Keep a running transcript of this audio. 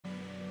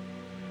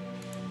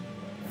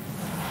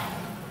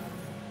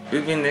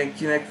Ők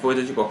mindenkinek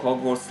folytatjuk a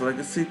Hogwarts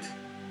Legacy-t.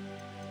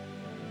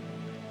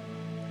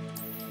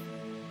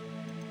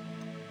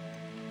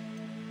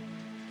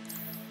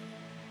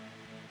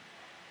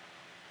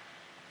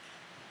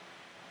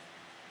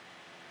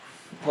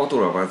 Hat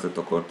óra vázat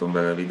akartam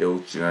vele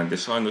videót csinálni, de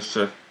sajnos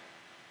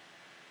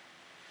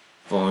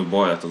valami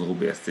baj lett az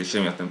OBS-t, és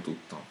emiatt nem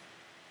tudtam.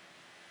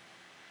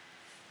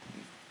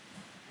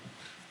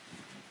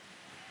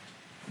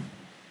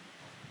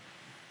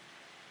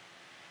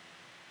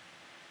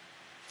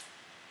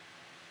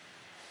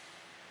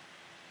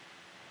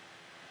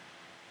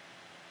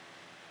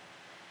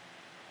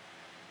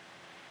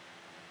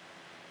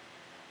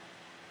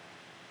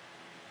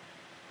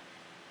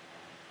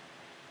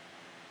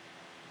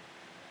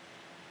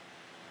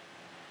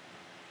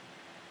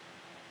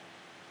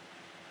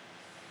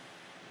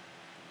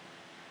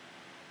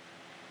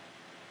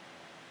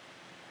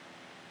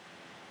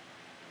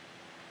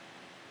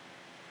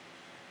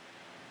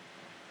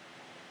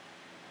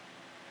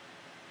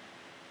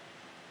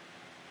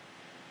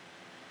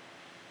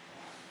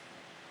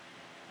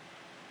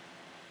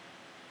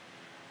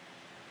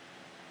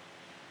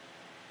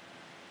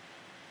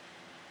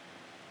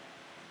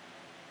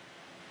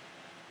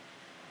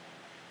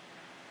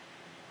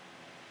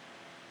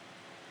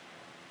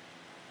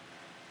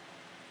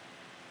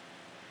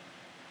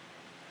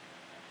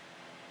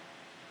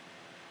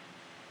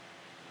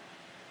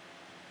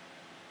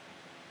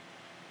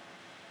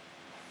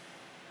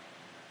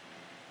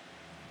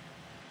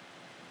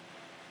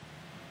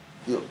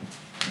 Jó.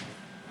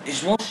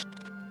 És most?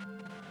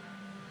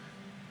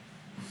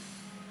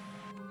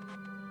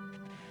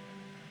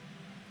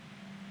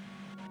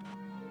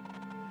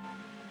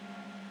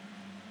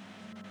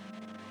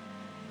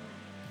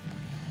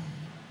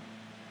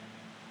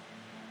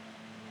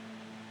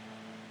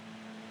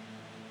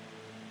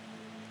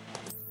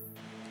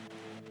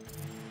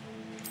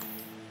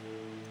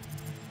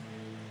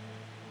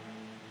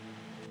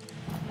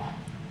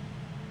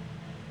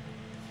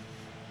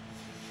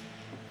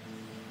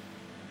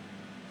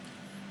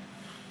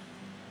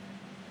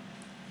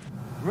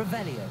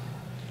 Revelio.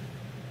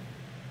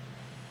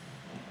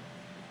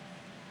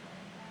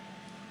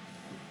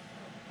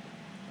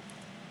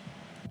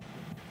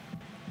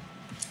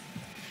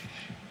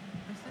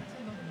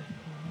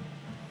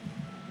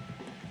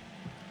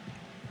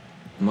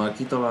 Már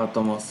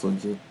kitaláltam azt,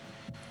 hogy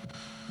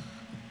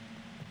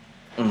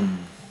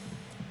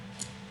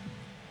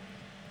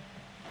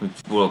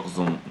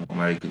foglalkozom a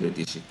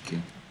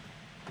melléküldetésekkel.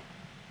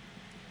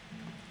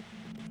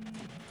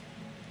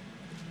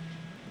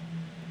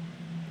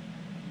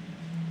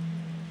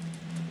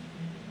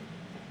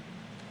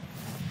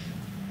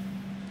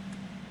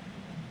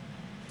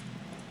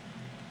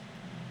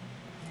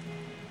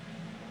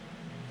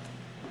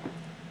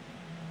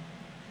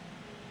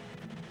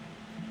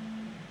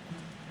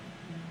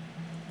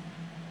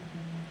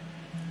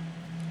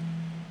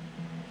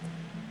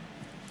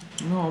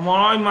 No,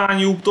 maradj már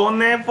nyugton,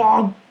 ne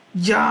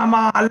fagyjál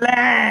már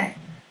le!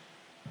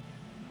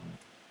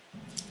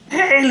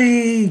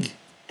 Elég!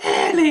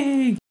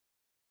 Elég!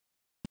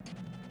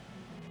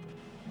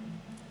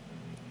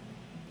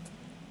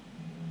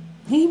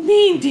 Én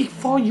mindig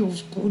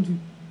fagyoskodjuk.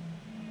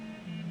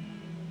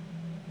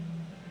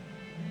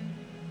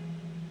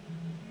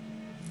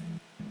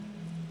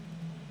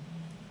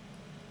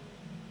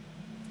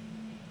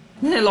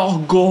 Ne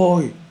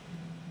laggolj!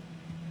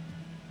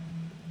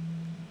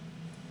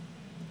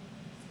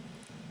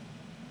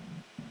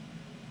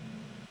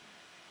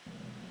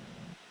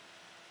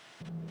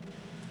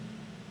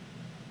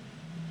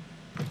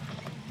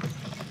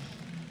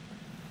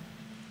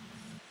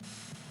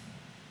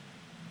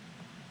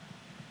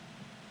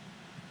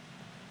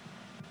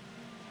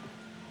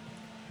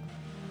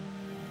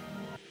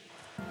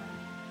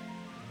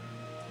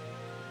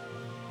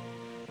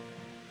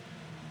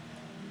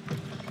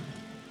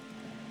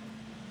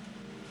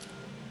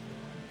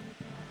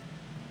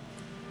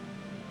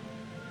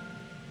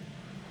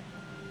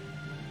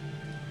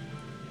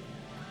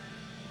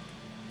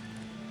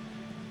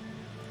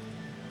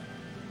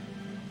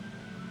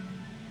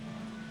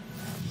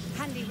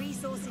 Handy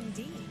resource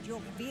indeed,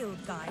 your field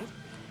guide.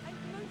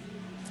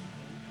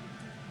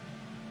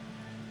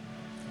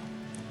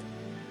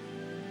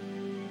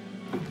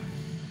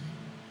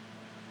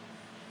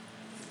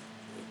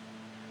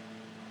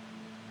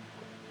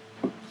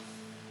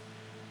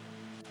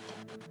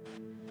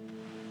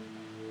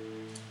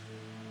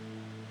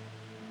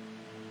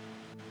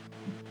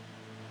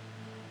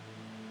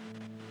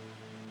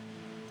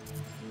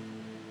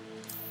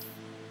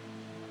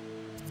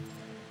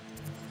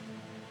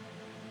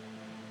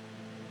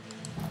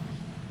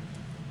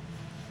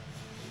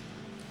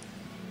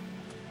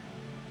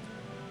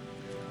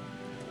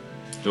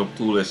 Jobb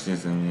túlesni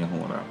ezen milyen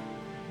horror.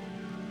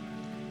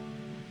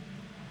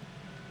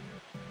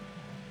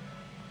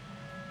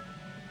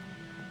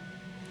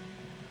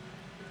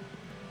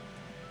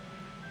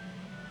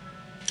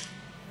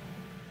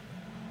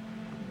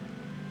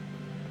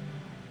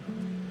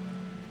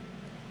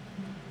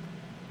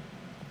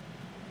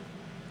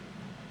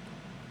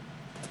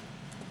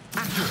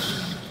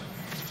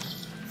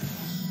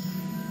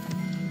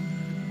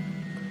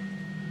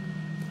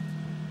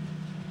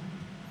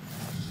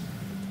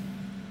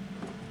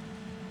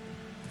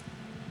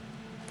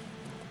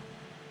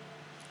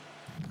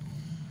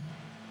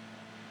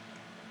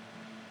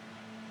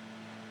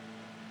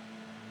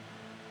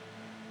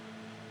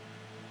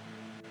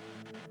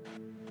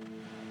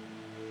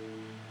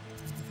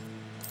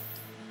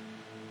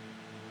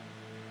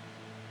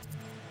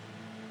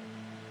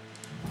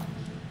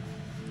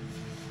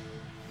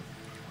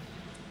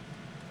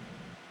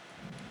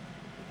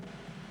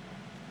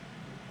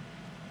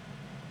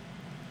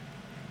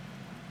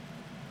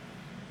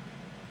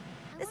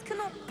 This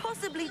cannot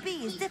possibly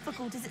be as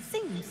difficult as it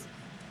seems.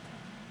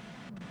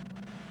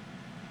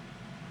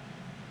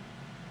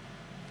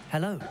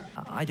 Hello.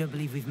 I don't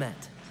believe we've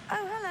met.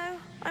 Oh, hello.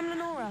 I'm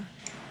Lenora.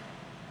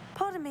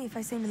 Pardon me if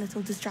I seem a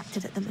little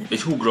distracted at the moment.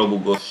 Egy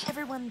hugrabugos.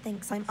 Everyone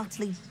thinks I'm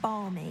utterly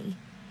balmy.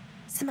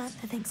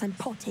 Samantha thinks I'm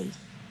potty.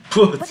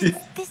 But Poti.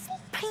 it's this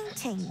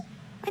painting.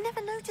 I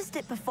never noticed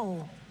it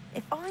before.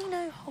 If I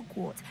know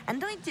Hogwarts,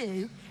 and I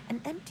do, an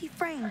empty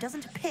frame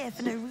doesn't appear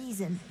for no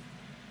reason.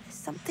 There's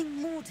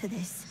something more to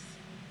this.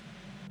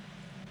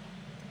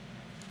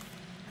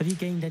 Have you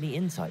gained any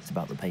insights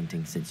about the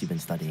painting since you've been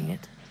studying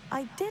it?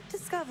 I did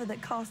discover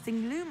that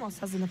casting Lumos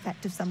has an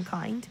effect of some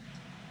kind,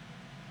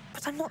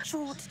 but I'm not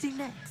sure what to do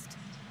next.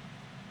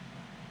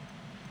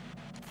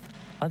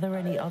 Are there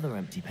any other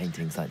empty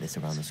paintings like this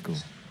around the school?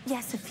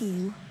 Yes, a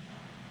few.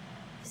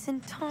 This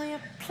entire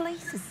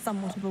place is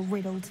somewhat of a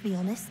riddle, to be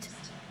honest.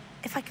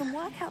 If I can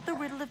work out the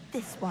riddle of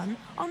this one,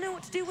 I'll know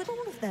what to do with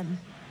all of them.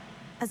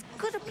 As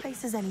good a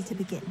place as any to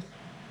begin.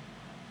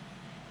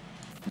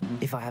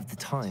 If I have the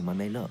time, I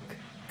may look.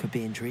 Could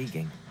be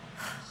intriguing.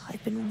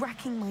 I've been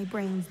racking my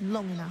brains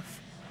long enough.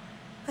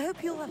 I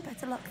hope you'll have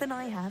better luck than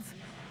I have.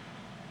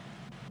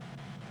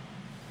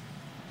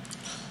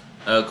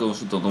 Akkor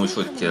most tudom,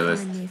 hogy kell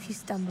ezt. If you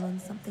stumble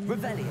on something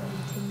Revelio.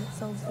 that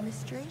solves the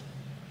mystery.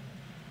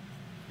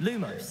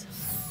 Lumos.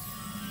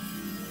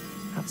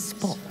 That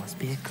spot must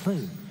be a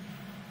clue.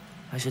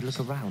 I should look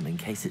around in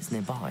case it's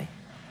nearby.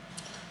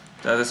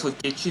 Tehát ezt hogy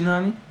kell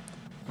csinálni?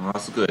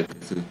 Az a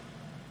következő.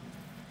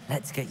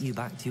 Let's get you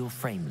back to your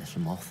frame,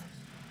 little moth.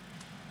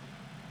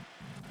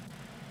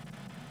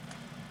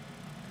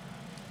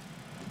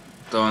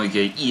 Talán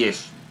egy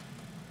ilyes.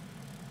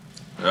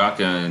 Rá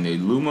kell lenni egy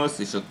Lumos,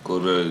 és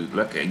akkor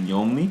le kell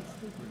nyomni.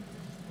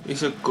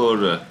 És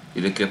akkor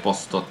ide kell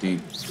passzoltatni.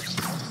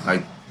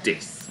 Like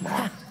this.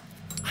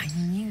 I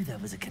knew there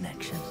was a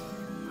connection.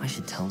 I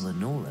should tell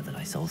Lenora that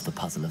I solved the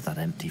puzzle of that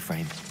empty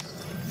frame.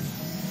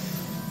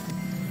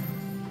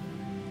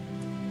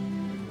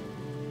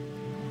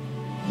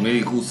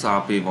 Még 20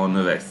 HP van,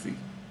 növekszik.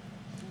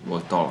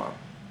 Vagy talán.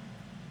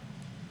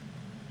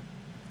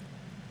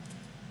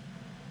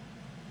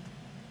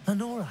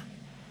 Lenora,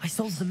 I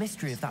solved the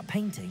mystery of that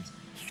painting.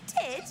 You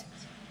did?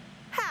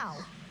 How?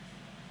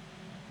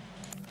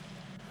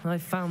 I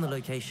found the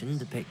location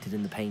depicted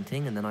in the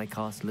painting, and then I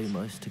cast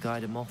Lumos to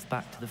guide a moth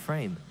back to the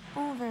frame.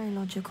 All very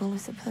logical, I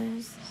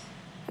suppose.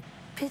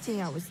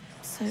 Pity I was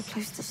so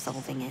close to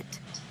solving it.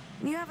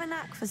 You have a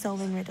knack for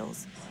solving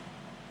riddles.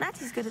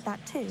 Natty's good at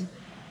that too.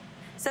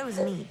 So is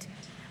Neat,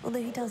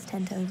 although he does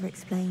tend to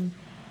over-explain.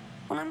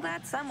 Well, I'm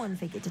glad someone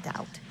figured it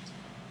out.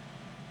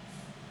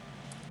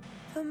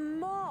 The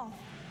moth!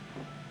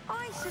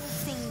 I should have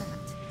seen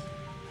that.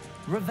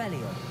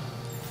 Revelio.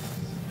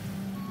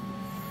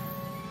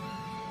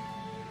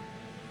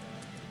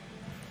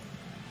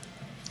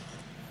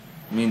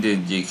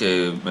 Mindegyik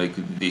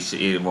megküldése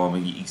ér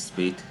valamennyi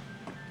XP-t.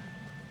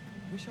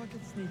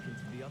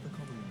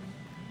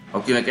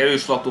 Akinek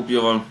erős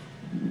laptopja van,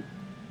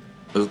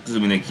 azok közül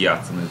mindenki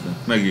játszon ezen.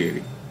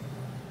 Megéri.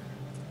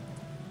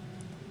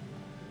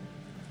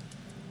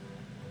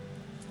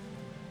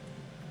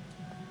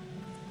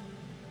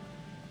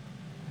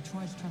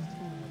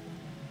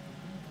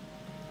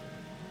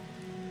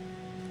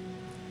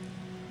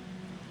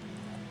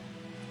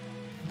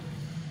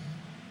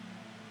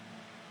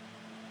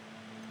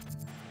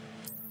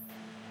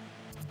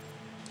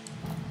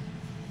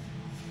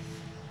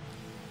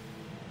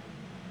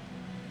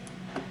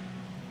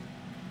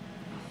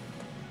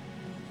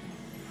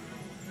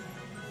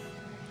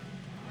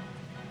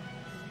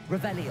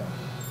 Revelio.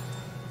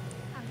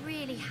 I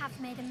really have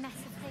made a mess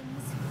of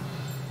things.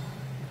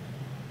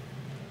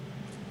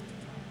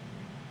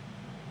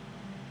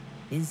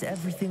 Is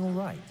everything all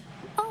right?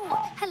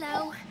 Oh,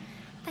 hello.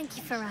 Thank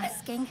you for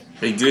asking.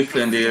 Egy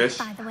Gryffindor-es.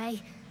 By the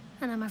way,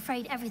 and I'm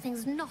afraid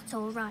everything's not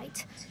all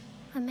right.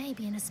 I may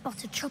be in a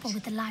spot of trouble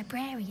with the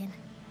librarian.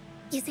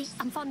 You see,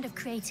 I'm fond of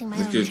creating my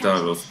own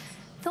charms.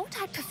 Thought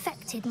I'd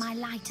perfected my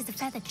light as a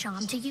feather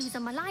charm to use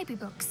on my library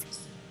books.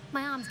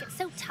 My arms get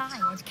so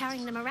tired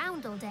carrying them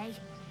around all day.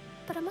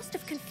 But I must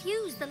have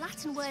confused the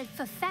Latin word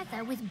for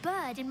feather with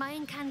bird in my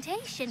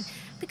incantation,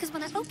 because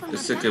when I opened my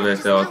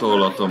Összekeverte a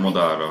tollat a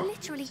madárra. I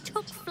literally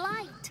took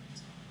flight.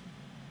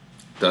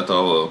 Tehát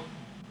a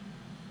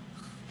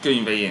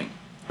könyvein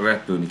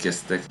repülni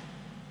kezdtek.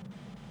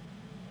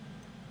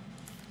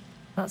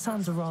 That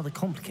sounds a rather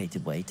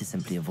complicated way to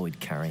simply avoid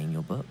carrying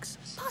your books.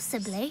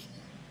 Possibly.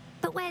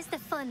 But where's the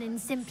fun in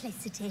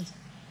simplicity?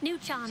 New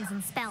charms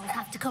and spells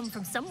have to come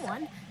from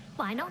someone.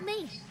 Why not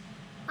me?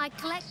 I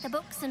collect the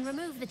books and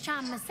remove the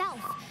charm myself.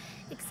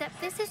 Except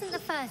this isn't the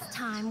first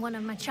time one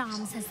of my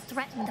charms has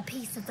threatened a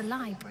piece of the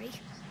library.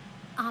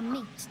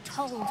 Amit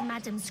told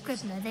Madame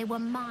Scribner they were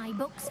my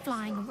books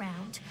flying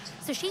around.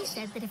 So she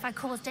said that if I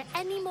caused her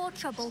any more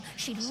trouble,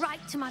 she'd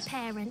write to my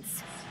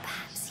parents.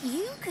 Perhaps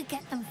you could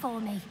get them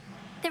for me.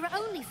 There are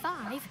only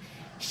 5.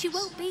 She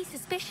won't be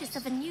suspicious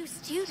of a new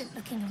student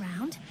looking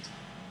around.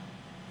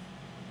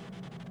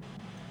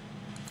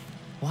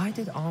 Why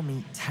did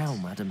Amit tell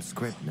Madame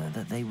Scribner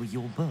that they were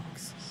your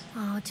books?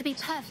 Oh, to be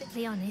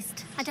perfectly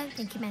honest, I don't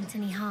think he meant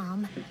any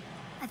harm.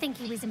 I think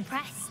he was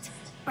impressed,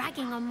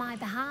 bragging on my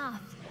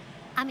behalf.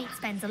 Amit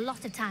spends a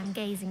lot of time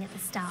gazing at the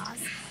stars,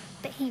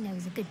 but he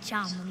knows a good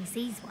charm when he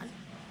sees one.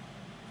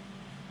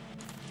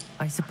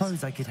 I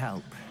suppose I could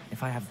help,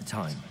 if I have the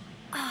time.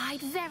 Oh,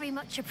 I'd very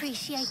much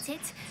appreciate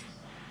it.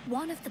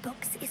 One of the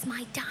books is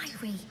my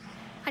diary.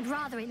 I'd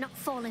rather it not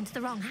fall into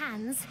the wrong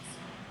hands.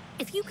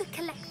 If you could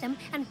collect them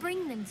and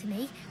bring them to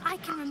me, I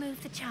can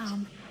remove the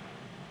charm.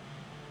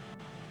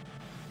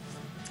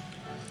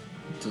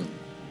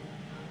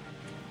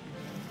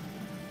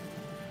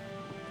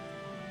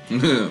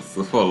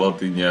 Szóval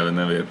latin nyelven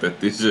nem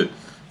értett, és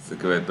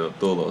összekövette a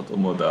tollat a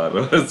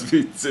madárra, ez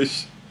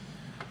vicces.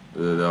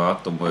 De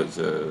láttam, hogy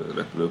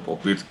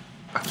repülőpapírt.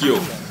 Hát jó!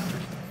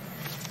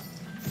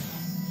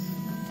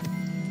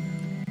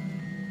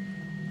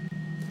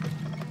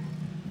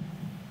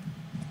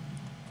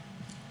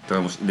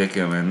 Talán most ide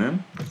kell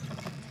mennem.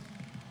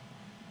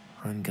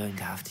 I'm going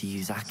to have to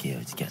use Accio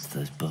to get to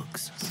those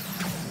books.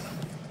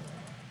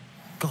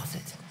 Got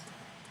it.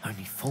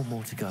 Only 4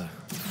 more to go.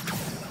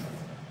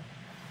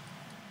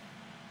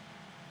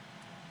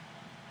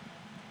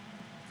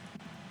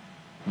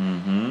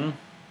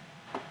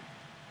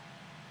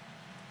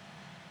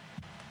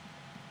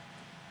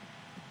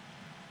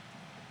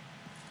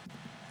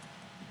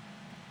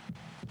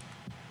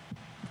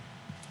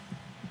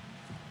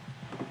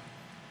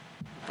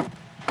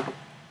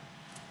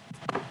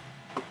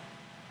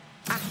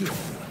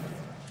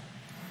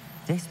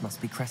 This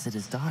must be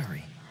Cressida's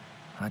diary.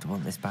 I'd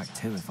want this back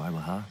too if I were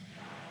her.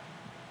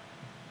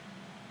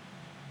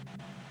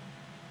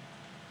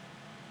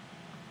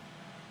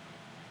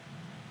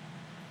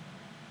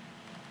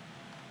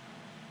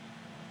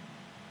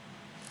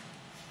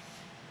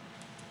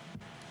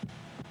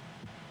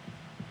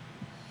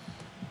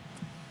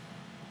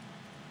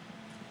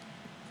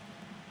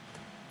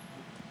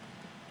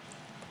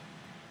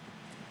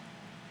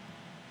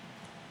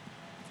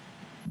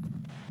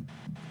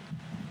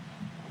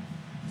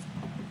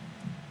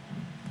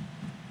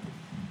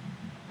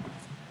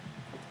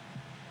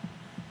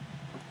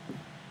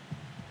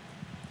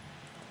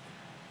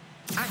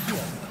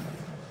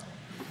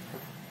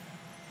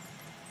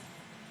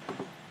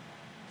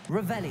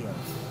 Revelio.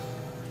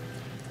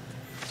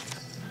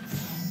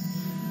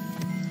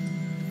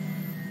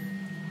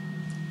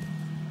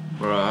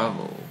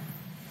 Bravo.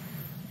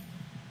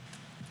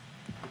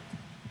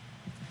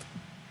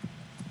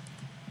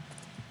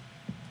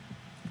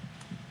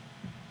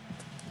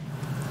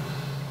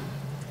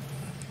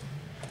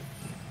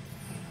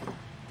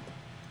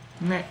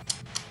 Ne.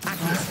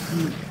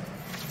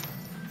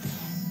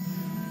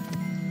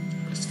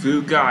 Ez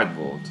főgágy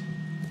volt.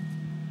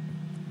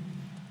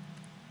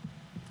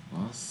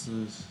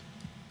 Basszus.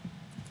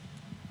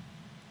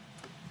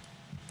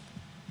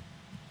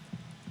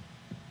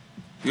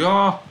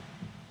 Ja!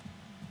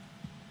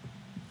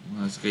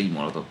 Ez csak így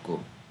marad akkor.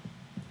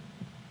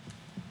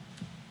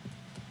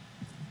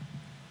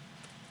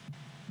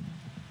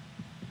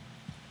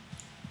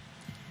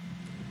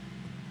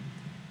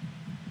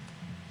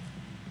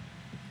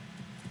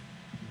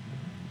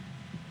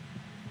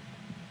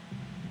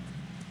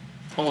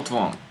 Ott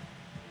van.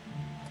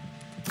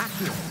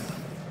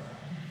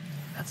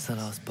 That's the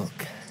last book.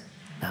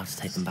 Now to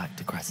take them back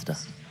to Cressida.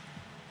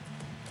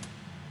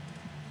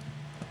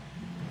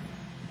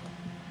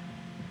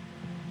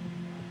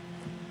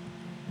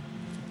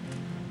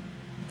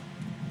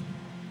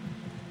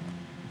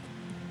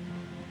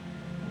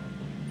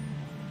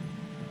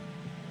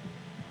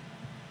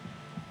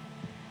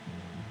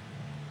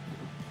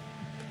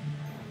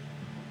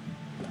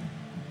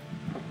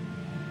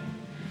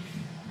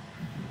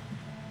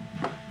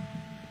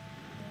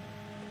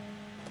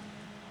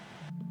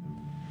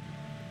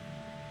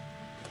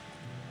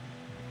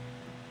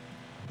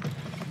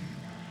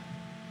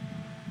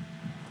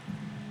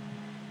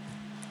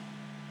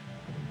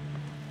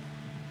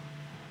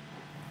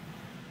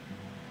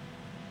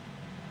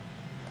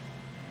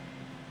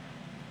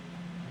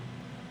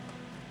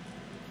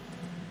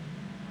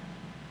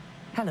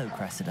 Hello,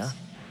 Cressida.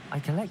 I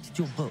collected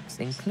your books,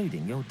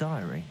 including your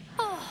diary.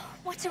 Oh,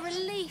 what a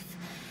relief.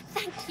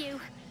 Thank you.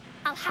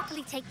 I'll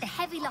happily take the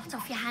heavy lot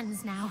off your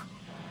hands now.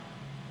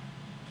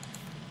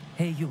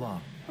 Here you are.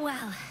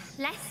 Well,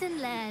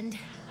 lesson learned.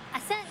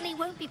 I certainly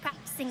won't be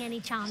practicing any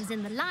charms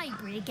in the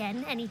library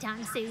again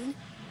anytime soon.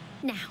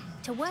 Now,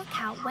 to work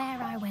out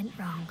where I went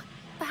wrong.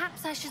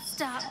 Perhaps I should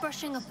start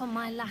brushing up on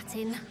my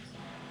Latin.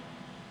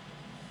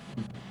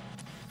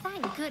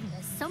 Thank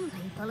goodness some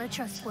people are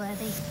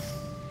trustworthy.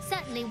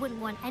 Certainly wouldn't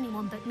want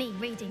anyone but me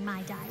reading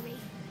my diary.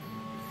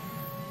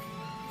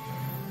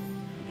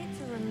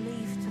 It's a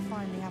relief to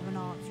finally have an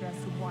answer as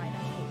to why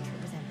that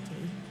portrait was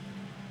empty.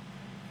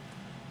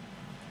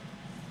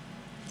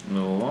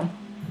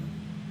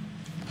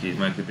 Két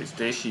megkötés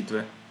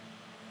teljesítve.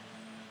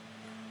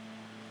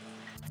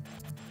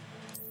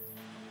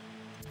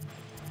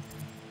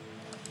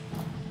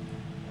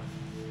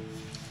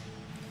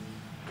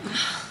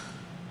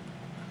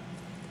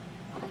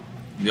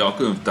 Ja, a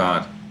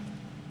könyvtár.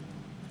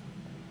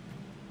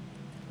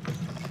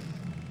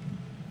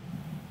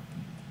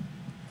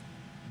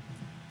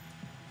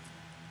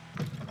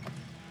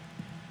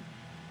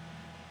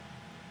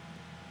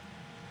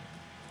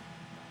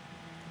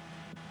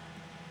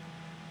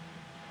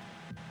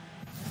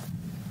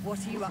 What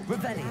are you up to?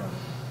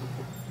 Revelio.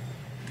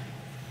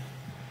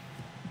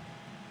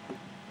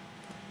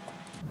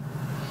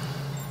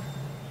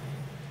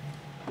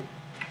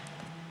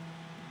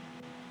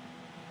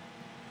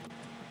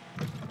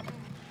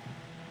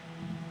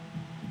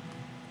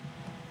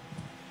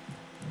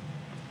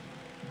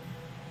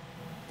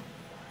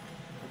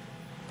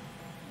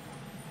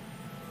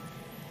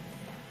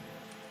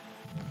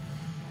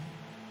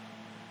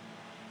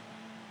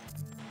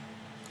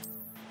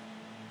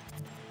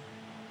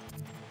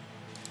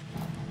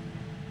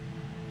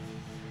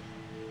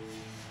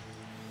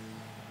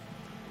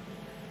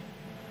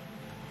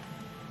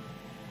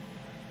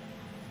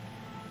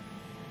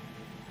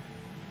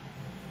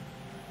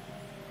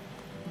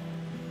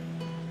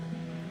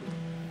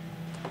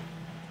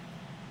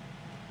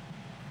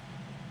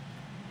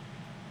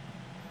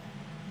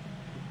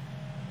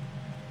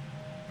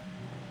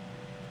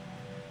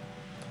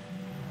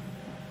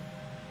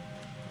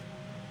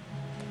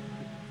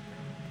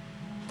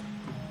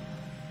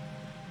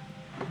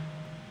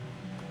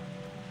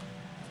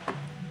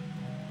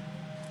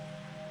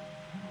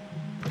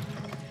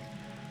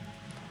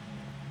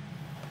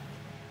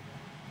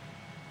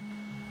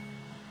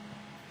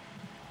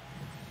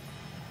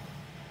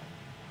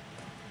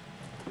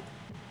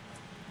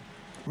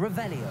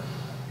 Revelio.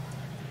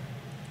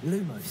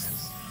 Lumos.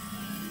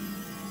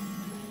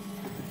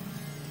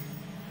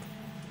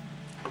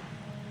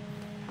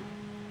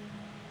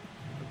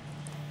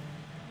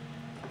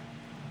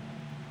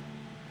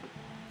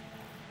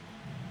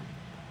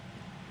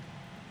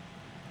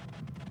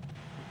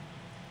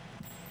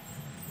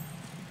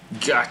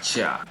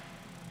 Gotcha!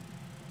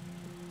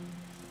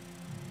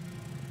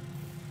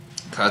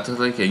 Hát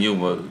ha kell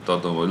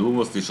nyomtatom a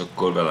Lumoszt is,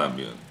 akkor velem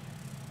jön.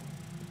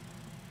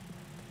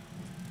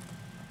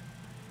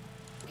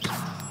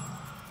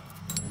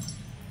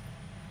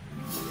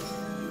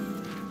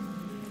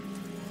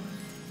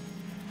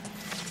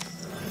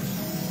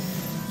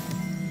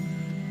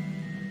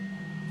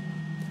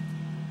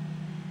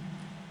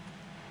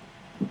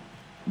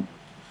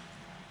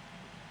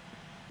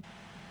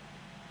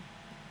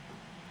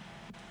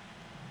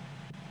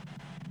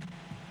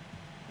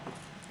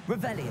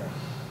 Revelio.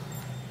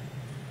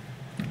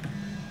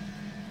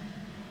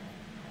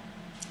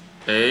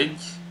 1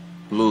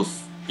 plusz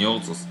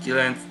 8 az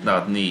 9,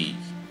 tehát 4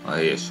 a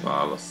helyes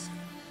válasz.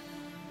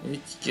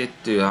 1,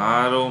 2,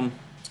 3,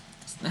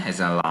 ezt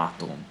nehezen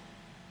látom.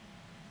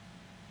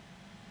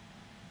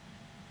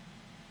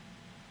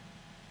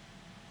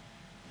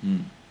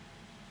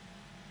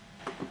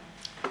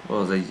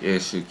 Az egy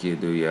első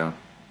kérdőjel.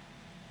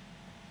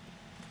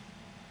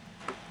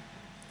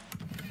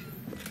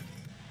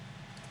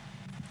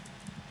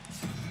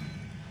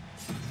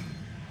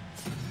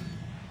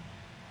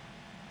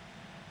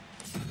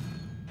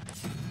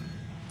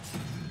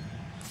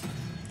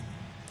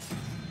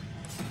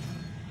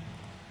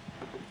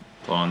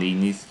 Talán így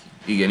néz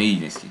ki. Igen, így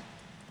néz ki.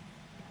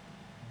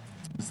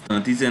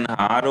 Aztán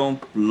 13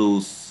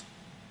 plusz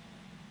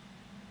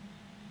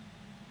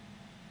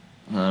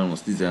 3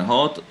 az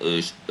 16,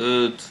 és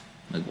 5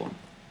 megvan.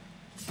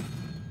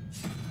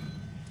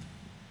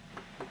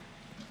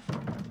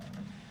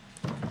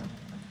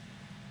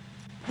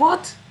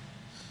 What?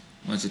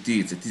 Majd csak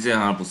 10,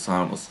 13 plusz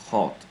 3 az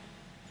 6.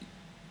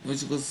 Vagy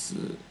csak az...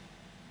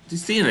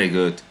 Ez tényleg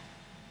 5.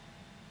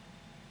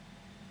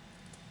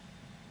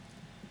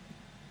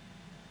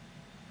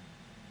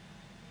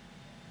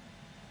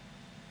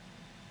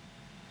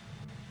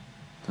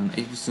 Talán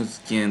 1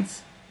 plusz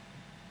 9.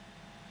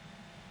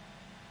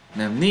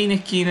 Nem,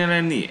 4-nek kéne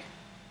lennie.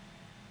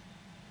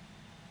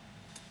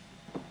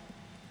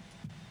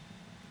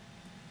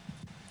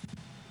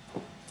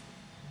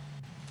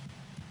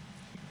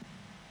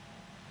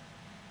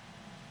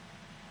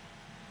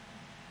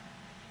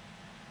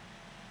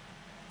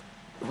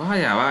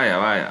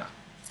 Várjál.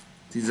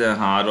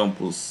 13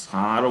 plusz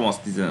 3, az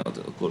 16,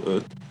 akkor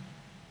 5.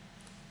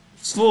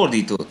 Ez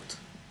fordított.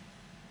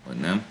 Vagy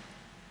nem?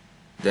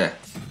 De.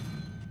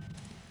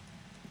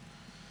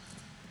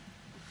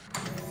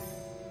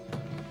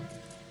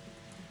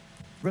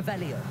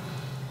 Revelio.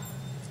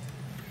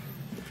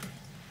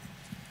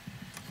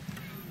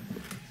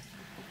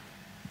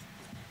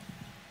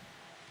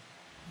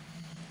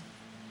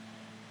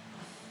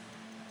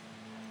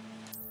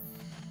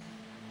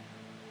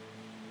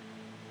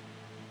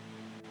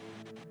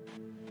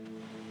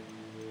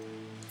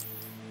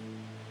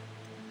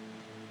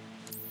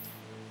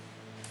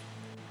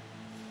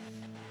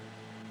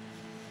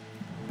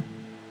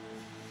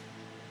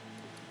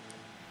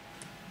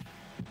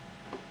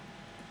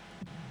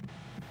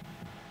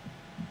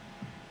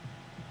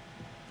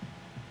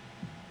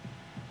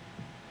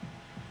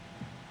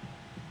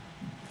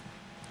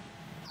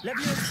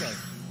 Levioso.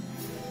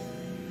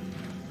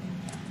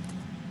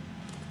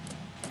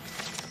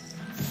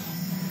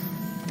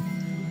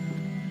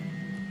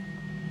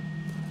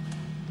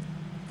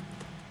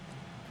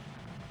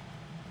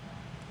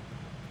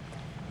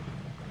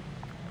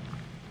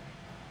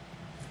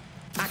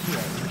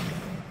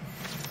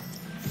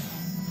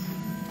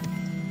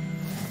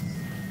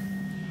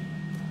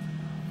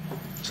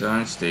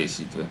 Challenge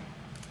teljesítve.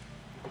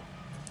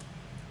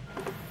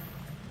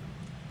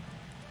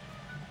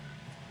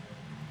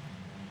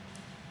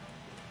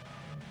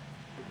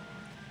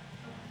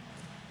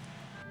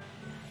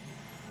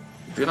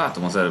 Itt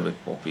látom az előbb egy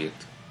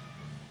papírt.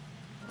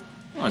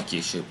 Majd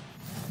később.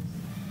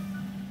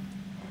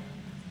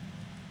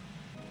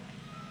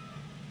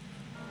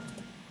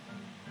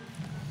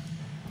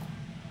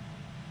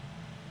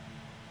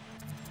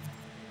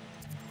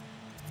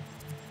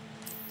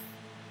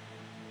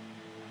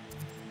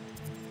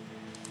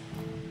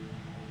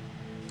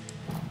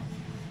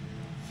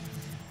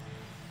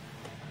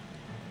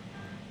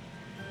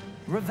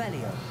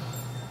 Revelio.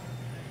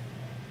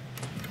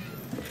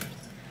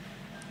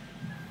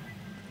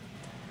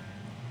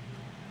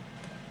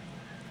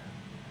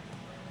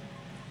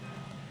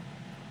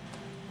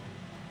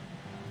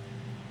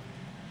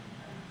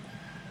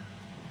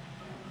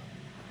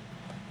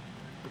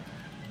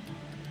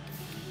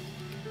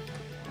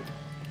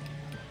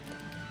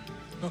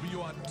 Oh,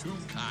 you are too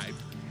kind.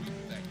 We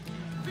thank you.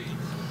 Please,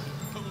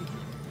 come over.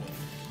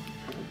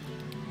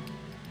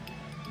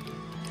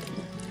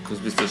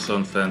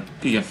 Közbiztosan fenn.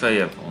 Igen,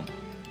 feljebb van.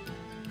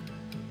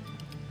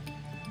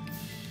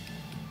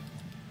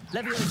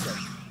 Levioso.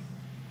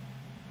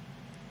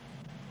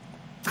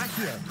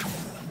 Accio.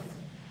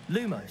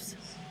 Lumos.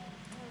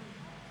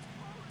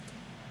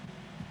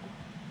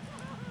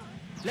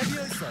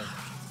 Levioso.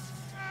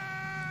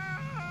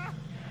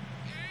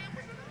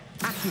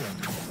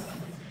 Accio.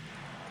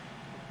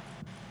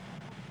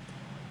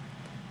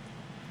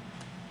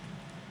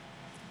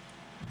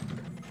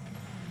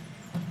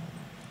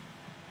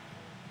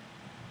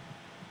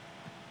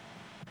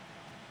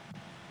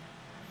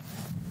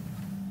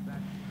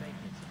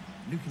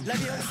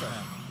 Levioso.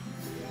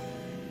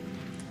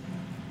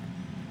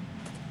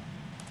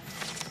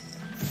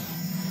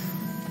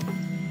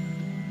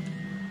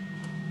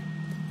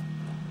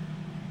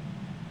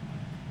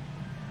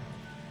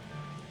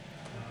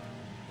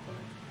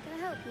 Can I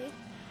help you?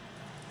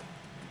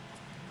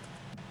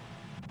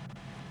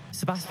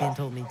 Sebastian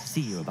told me to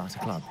see you about a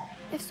club.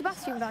 If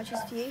Sebastian vouches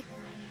for you,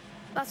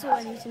 that's all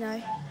I need to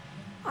know.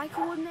 I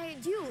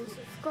coordinate duels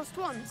for crossed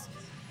ones.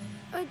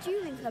 A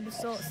dueling club of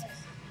sorts.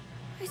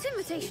 It's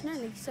invitation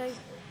only, so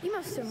you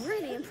must have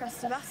really impressed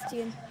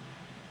Sebastian.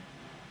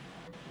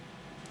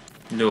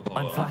 No.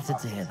 I'm flattered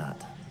to hear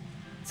that.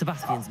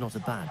 Sebastian's not a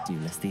bad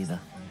duelist either.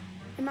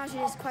 Imagine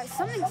it's quite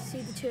something to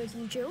see the two of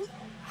you duel.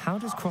 How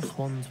does cross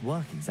wands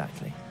work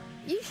exactly?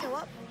 You show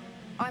up,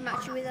 I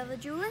match you with other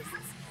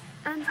duelists,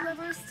 and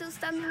whoever is still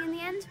standing in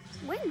the end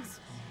wins.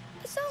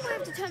 It's our way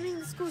of determining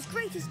the school's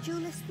greatest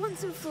duelist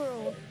once and for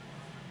all.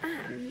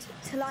 And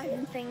to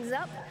liven things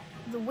up,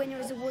 the winner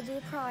is awarded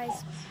a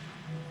prize.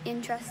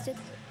 Interested?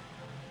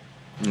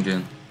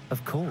 Again.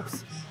 Of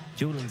course.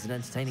 Dueling's an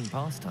entertaining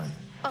pastime.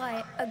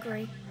 I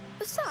agree.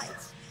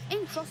 Besides,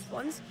 in crossed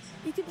ones,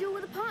 you can duel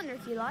with a partner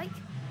if you like.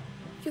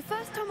 Your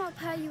first time I'll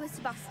pair you with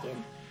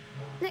Sebastian.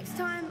 Next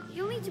time,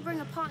 you'll need to bring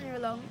a partner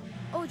along,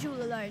 or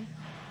duel alone.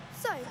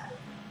 So,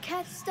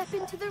 care to step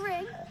into the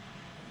ring?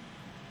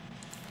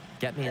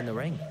 Get me in the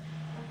ring.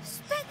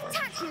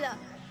 Spectacular!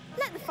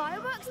 Let the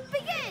fireworks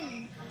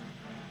begin!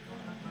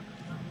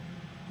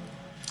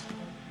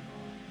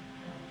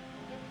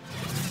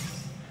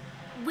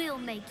 We'll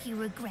make you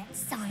regret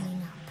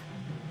signing up.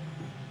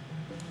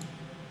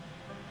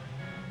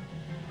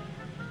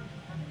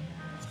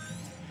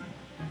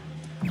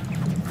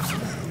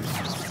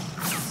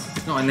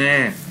 No,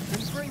 ne!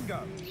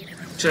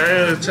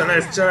 Chaz!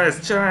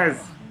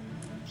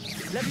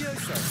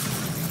 Levioso.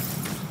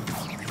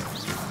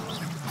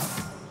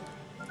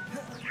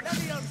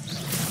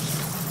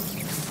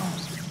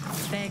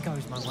 There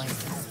goes my way.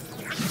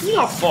 Mi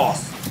a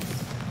fasz?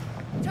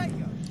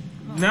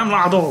 Nem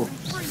látod!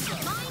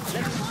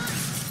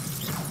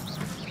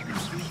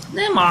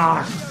 Nem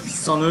már!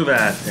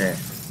 Visszanövelte!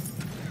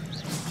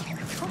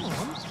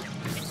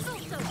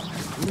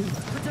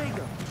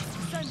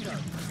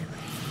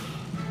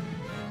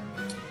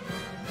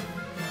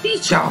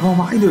 Picsába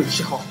már időt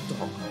se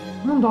hagytak!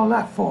 Mondd,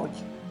 lefagy!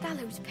 That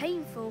looks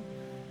painful.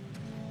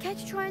 Care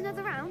to try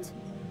another round?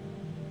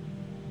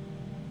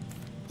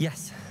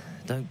 Yes,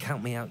 don't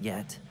count me out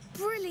yet.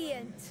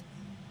 Brilliant!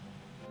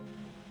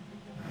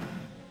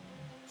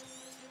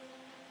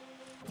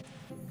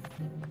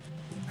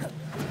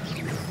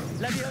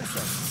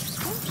 Levioso.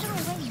 Don't get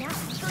away now.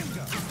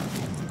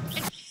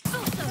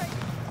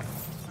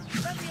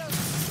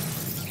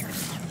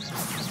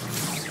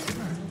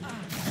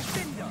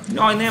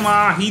 Jaj, nem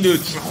már!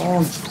 Időt se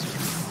hagy!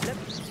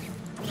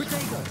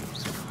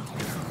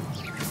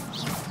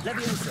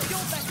 Levioso.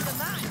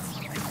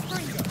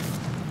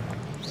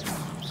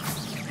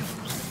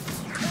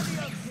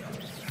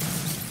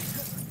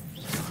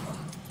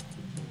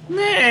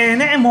 Ne,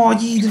 nem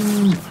hagyj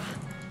idő!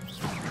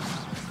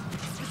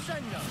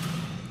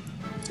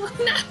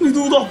 Nem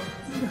tudom!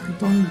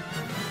 Irányítani!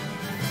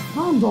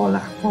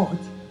 Randallák vagy!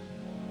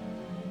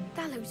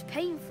 That looks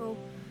painful.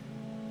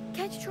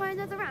 Care to try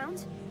another round?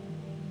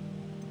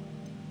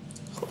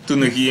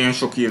 Tűnik ilyen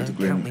sok értük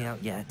Don't count lenni. me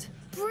out yet.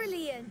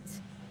 Brilliant!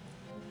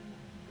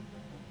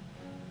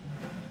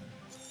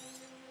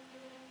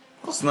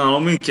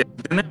 Használom minket,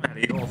 de nem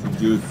elég az, hogy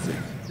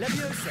győzzek.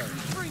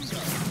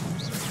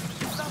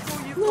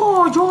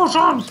 No,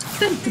 gyorsan!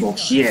 Nem tudok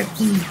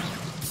sietni!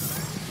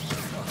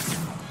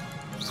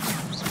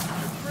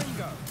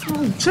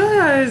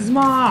 Cselezz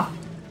már!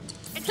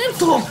 Nem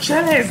tudok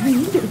cselezni,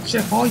 időt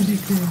se hagyni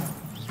kell.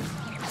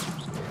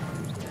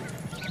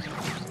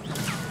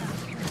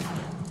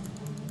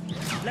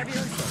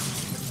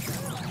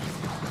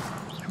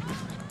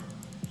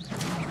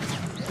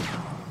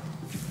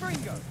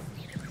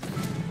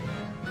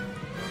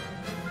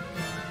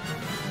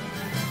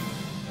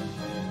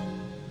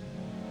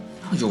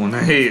 Nagyon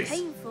nehéz.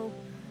 Painful.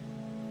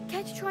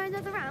 Care to try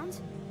another round?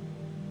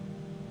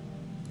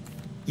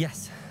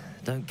 Yes,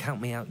 don't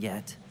count me out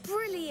yet.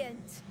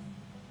 Brilliant!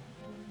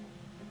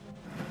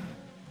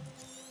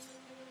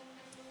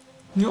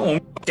 Jó,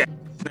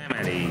 nem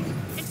elég.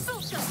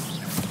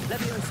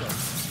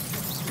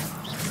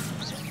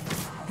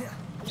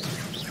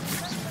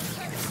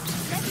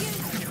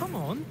 Come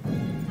on.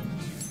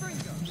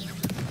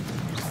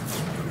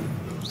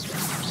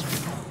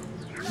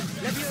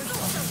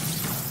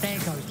 There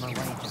goes my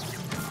wager.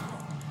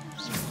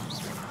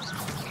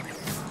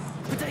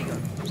 Potato.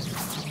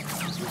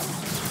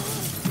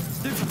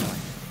 Superboy.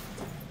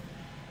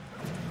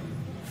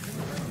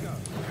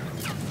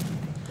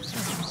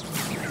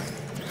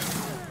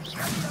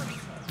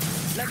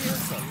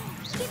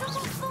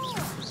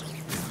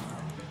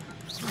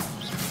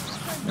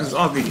 Ez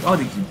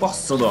addig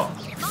bassz oda.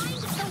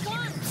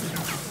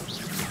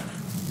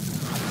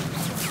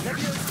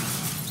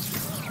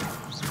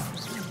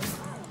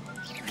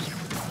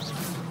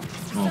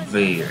 A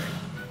vér.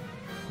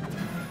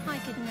 I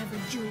could never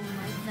duel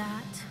like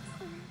that.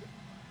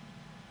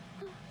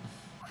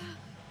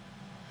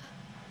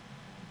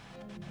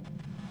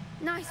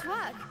 Nice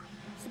work.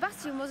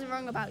 Sebastian wasn't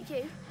wrong about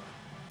you.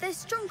 There's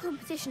strong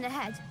competition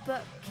ahead,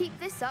 but keep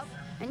this up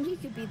and you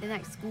could be the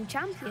next school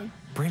champion.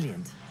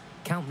 Brilliant.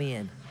 Count me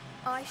in.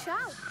 I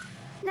shall.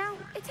 Now,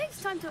 it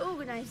takes time to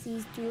organise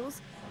these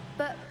duels,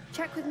 but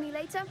check with me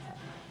later.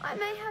 I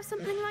may have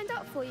something lined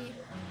up for you.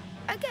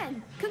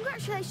 Again,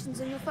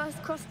 congratulations on your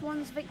first Crossed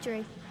Wands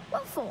victory.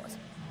 Well fought.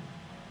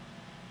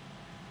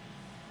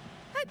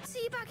 Hope to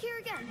see you back here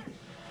again.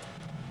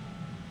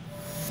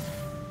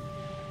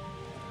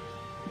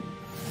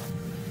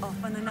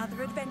 Off on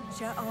another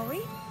adventure, are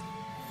we?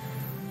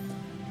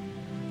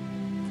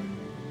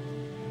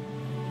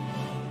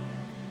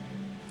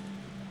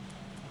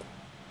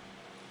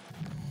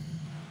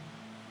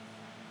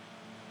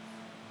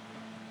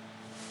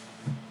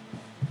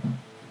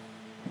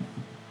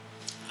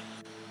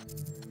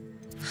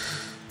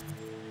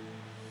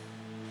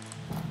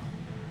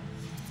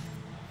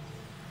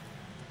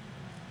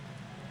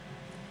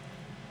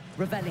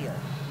 Revelio.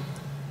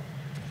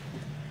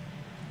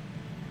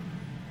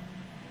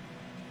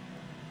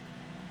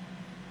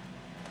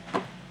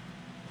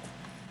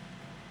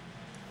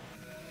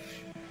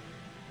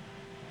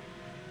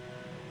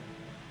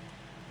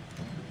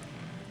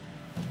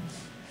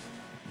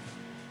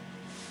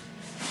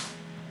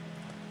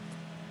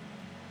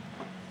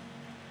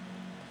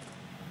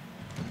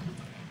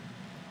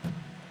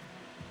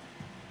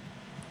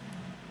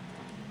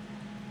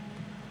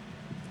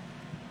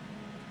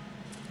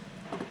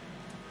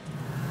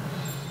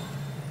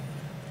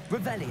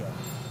 Revelio.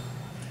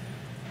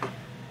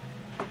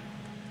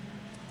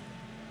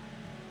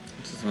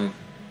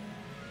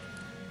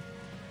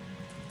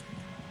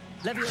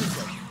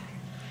 Levioso.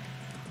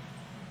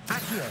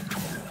 Accio.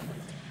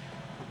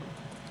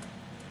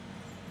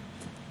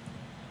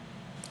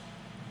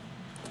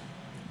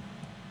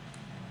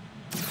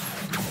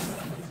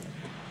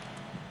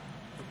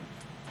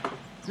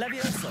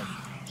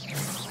 Levioso.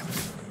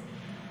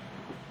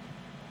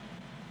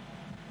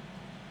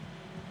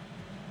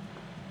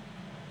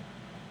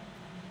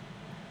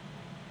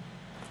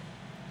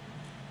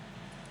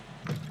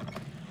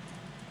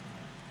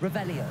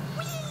 Revelio.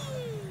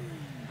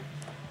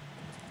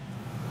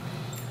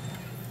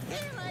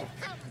 Here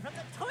I've come from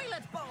the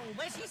toilet bowl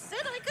where she said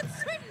I could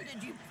swim,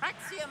 did you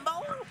praxia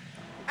mole?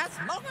 As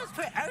long as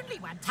for only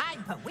one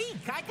time per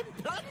week, I can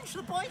plunge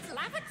the boy's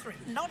lavatory,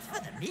 not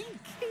for the meek.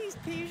 These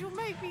peas will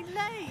make me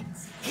late.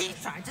 He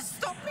tried to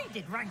stop me,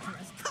 did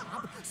rancorous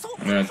carp, saw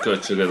me Milyen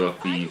költséged a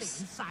filing Thieves.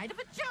 inside of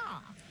a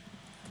jar.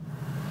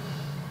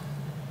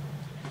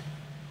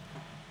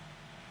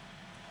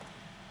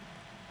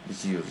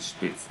 Zsír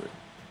spécre.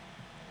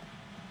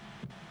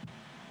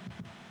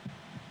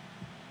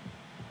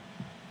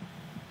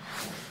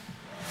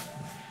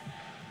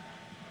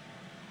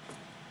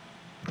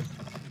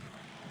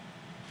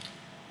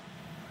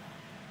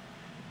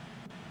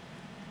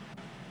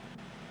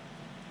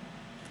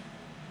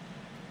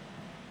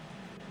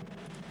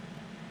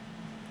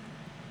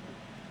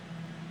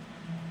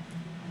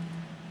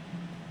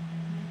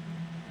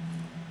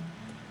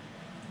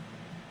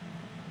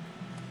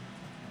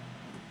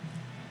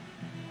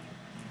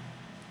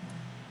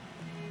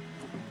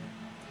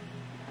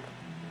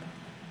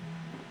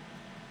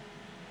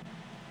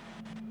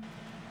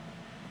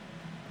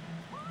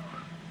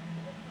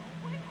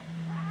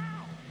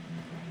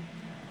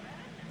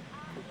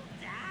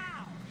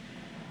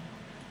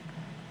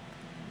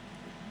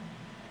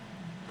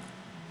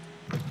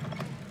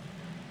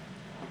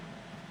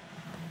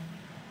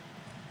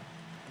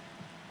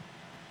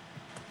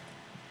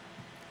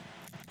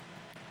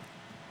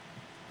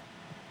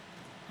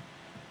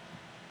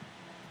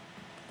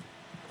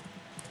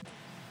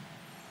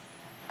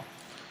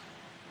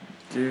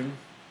 Okay.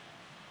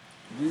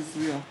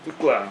 Busy after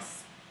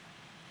class.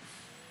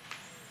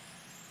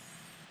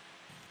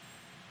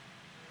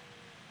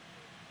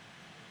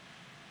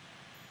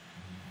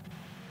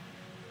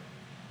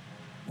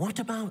 What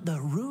about the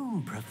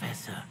room,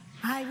 Professor?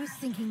 I was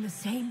thinking the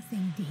same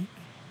thing, Deke.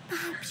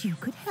 Perhaps you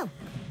could help.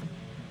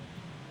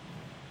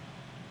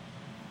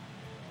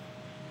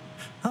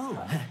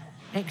 Oh,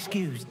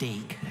 excuse,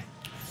 Deke.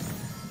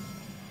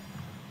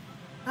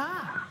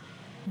 Ah,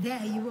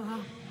 there you are.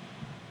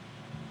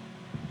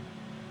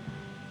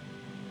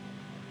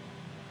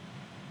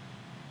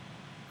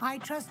 I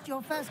trust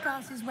your first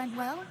classes went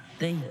well?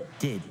 They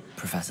did,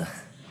 Professor.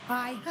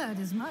 I heard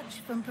as much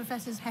from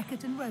Professors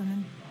Hecat and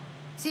Ronan.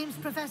 Seems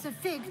Professor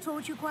Fig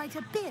taught you quite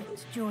a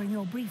bit during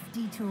your brief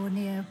detour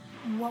near...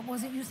 what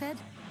was it you said?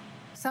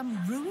 Some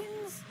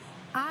ruins?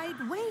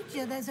 I'd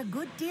wager there's a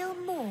good deal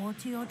more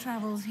to your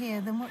travels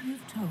here than what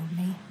you've told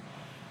me.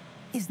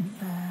 Isn't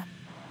there?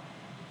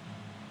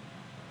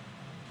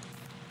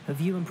 Have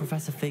you and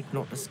Professor Fig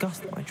not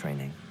discussed my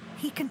training?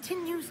 He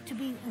continues to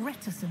be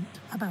reticent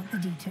about the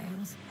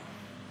details,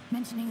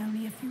 mentioning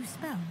only a few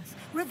spells.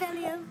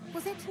 Revelio,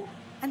 was it?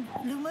 And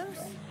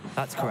Lumos?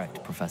 That's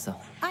correct, Professor.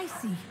 I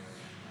see.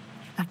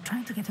 Like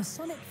trying to get a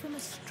sonnet from a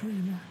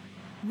streamer.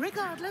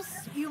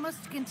 Regardless, you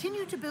must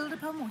continue to build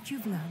upon what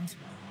you've learned.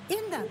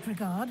 In that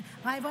regard,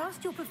 I've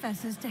asked your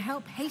professors to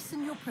help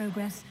hasten your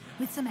progress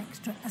with some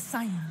extra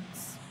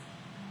assignments.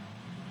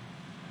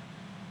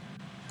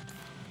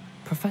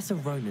 Professor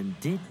Ronan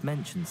did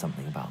mention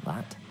something about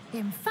that.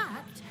 In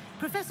fact,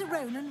 Professor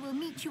Ronan will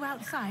meet you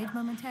outside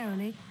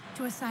momentarily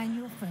to assign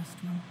your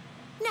first one.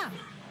 Now,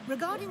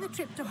 regarding the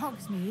trip to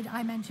Hogsmeade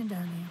I mentioned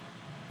earlier,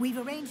 we've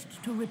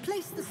arranged to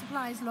replace the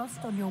supplies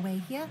lost on your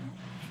way here,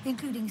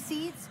 including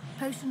seeds,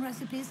 potion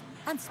recipes,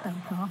 and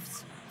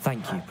spellcrafts.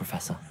 Thank you,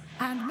 Professor.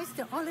 And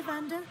Mr.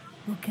 Ollivander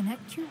will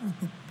connect you with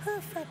the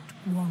perfect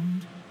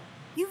wand.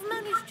 You've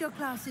managed your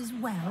classes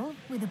well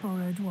with a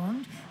borrowed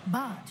wand,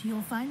 but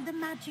you'll find the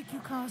magic you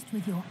cast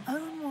with your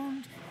own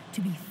wand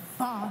to be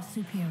far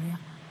superior.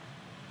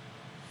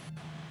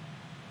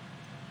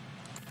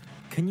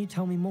 Can you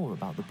tell me more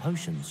about the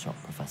potions shop,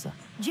 Professor?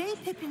 J.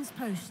 Pippin's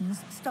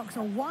Potions stocks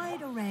a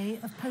wide array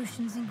of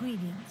potions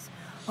ingredients,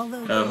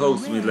 although...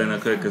 Hogsmeade lenne a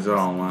következő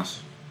állomás.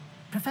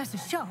 Professor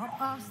Sharp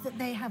asked that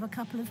they have a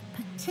couple of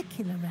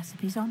particular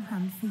recipes on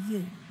hand for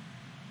you.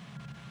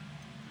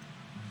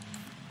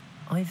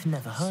 I've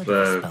never heard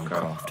of a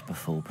spellcraft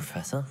before,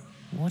 Professor.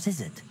 What is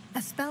it? A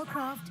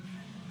spellcraft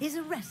is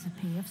a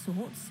recipe of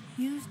sorts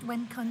used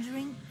when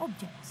conjuring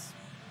objects.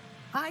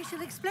 I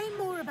shall explain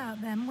more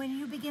about them when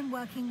you begin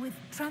working with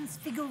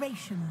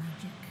transfiguration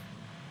magic.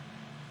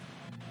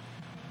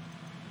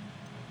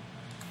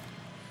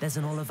 There's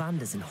an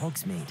Ollivander's in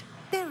Hogsmeade.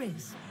 There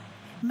is.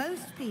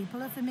 Most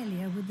people are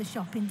familiar with the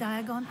shop in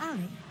Diagon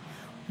Alley.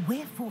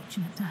 We're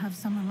fortunate to have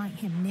someone like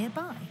him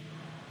nearby.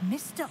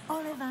 Mr.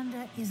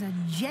 Ollivander is a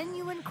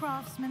genuine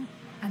craftsman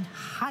and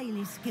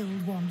highly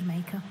skilled wand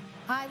maker.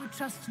 I would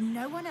trust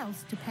no one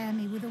else to pair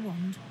me with a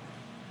wand.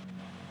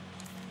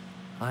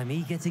 I'm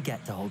eager to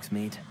get to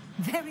Hogsmeade.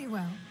 Very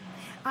well.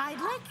 I'd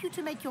like you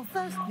to make your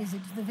first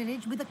visit to the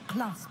village with a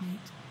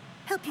classmate.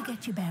 Help you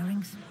get your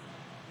bearings.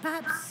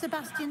 Perhaps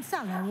Sebastian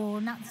Sallow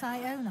or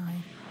Natsai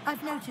Onai.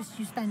 I've noticed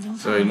you spending time...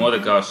 Szóval egy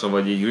Mordekaiser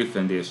vagy egy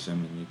Gryffindor sem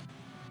mindig.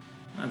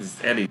 Hát ez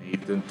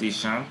elég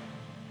döntésem.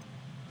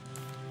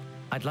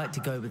 I'd like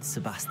to go with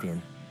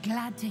Sebastian.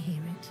 Glad to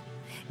hear it.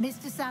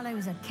 Mr. Sallow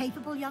is a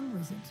capable young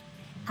wizard,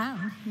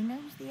 and he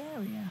knows the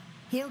area.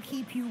 He'll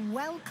keep you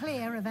well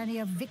clear of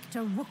any of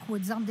Victor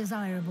Rookwood's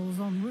undesirables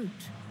en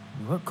route.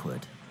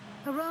 Rookwood?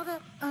 A rather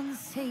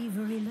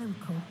unsavory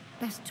local.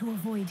 Best to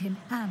avoid him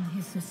and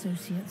his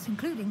associates,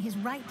 including his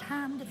right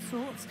hand of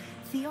sorts,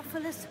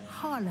 Theophilus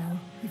Harlow,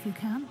 if you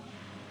can.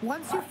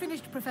 Once you've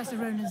finished Professor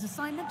Ronan's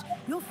assignment,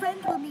 your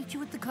friend will meet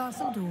you at the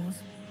castle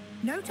doors.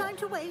 No time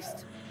to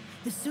waste.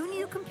 The sooner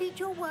you complete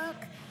your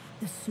work,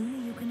 the sooner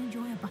you can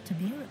enjoy a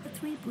butterbeer at the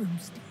Three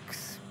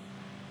Broomsticks.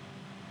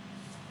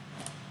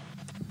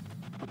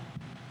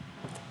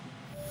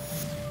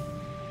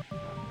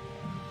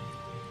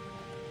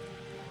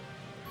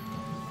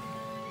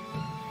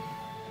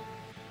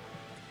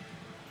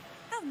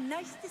 How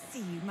nice to see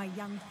you, my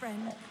young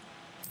friend.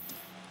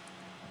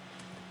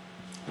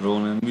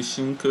 Ronan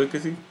mission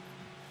következik.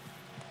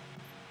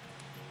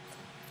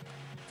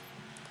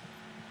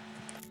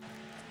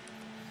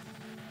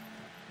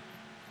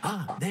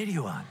 Ah, there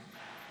you are.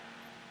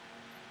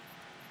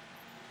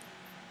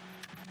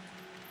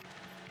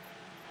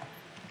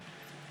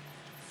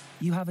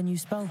 You have a new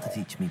spell to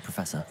teach me,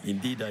 Professor.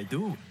 Indeed I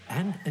do,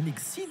 and an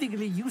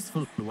exceedingly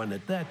useful one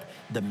at that,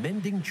 the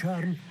mending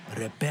charm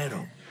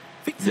Reparot.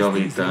 Fixes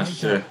things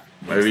right up,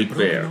 makes a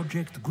broken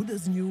object good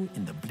as new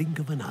in the blink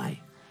of an eye.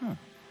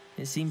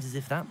 It seems as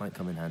if that might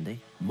come in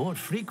handy. More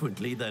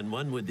frequently than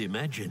one would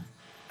imagine.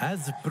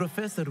 As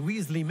Professor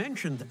Weasley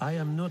mentioned, I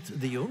am not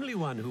the only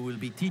one who will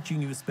be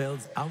teaching you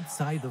spells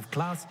outside of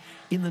class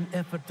in an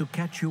effort to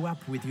catch you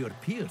up with your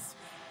peers.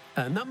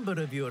 A number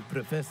of your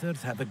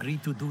professors have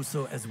agreed to do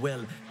so as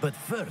well, but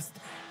first,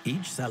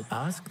 each shall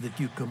ask that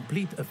you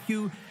complete a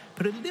few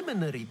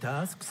preliminary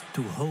tasks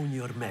to hone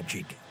your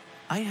magic.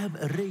 I have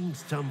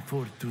arranged some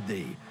for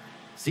today.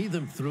 See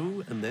them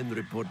through and then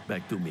report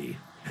back to me.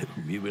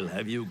 We will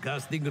have you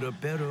casting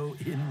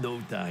Reparot in no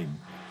time.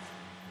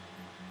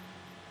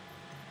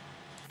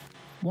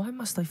 Why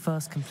must I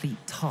first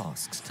complete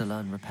tasks to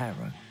learn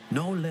Reparot?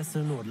 No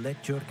lesson or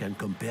lecture can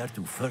compare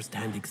to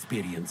first-hand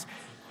experience,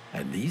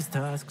 and these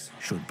tasks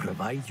should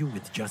provide you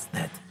with just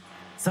that.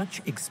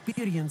 Such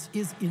experience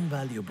is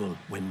invaluable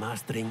when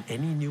mastering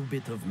any new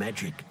bit of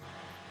magic.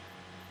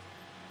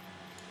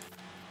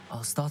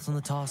 I'll start on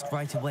the task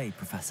right away,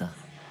 Professor.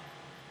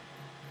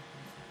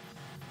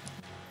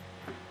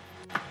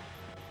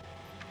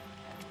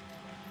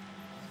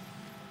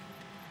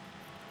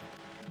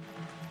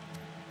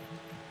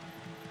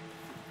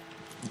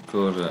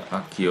 Akkor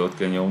Akiót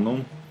kell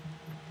nyomnom.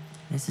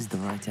 This is the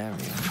right area.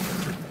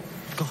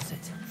 Got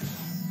it.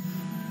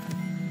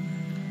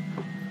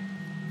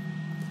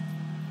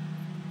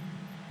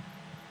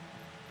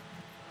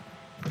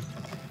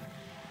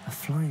 A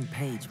flying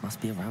page must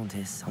be around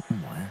here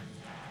somewhere.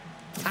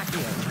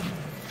 Accio!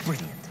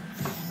 Brilliant.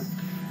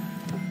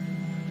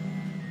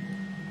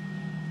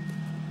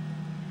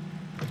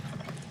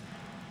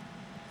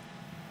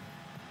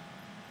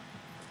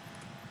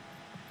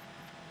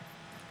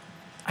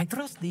 I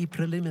trust the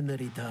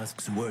preliminary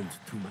tasks weren't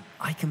too much.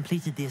 I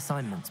completed the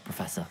assignments,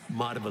 Professor.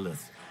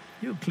 Marvelous.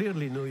 You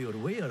clearly know your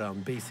way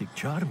around basic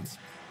charms.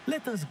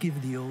 Let us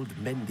give the old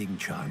mending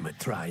charm a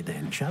try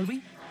then, shall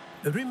we?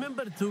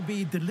 Remember to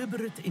be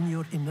deliberate in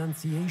your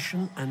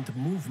enunciation and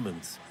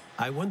movements.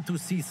 I want to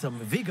see some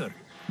vigor.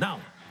 Now,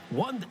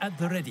 wand at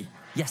the ready.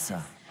 Yes,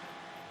 sir.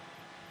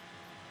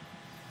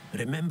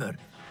 Remember,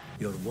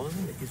 your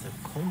wand is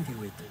a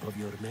conduit of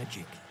your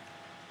magic.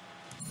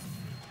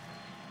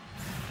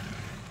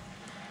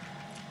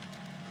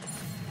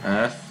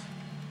 F.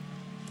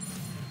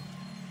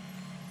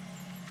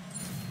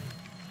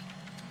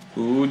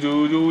 Úgy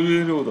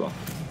oda.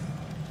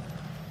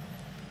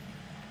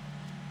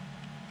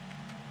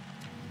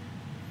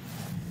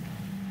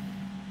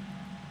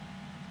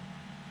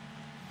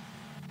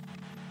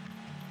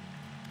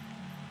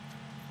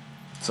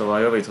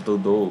 Szóval javítható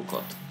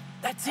dolgokat.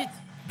 That's it.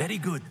 Very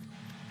good.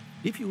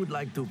 If you would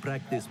like to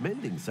practice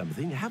mending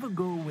something, have a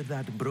go with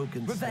that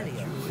broken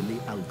statue in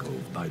the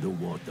alcove by the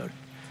water.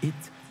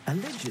 It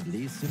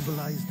allegedly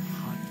symbolized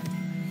heart.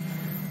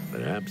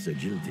 Perhaps a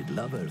jilted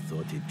lover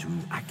thought it too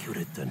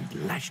accurate and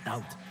lashed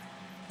out.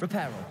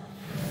 Reparot.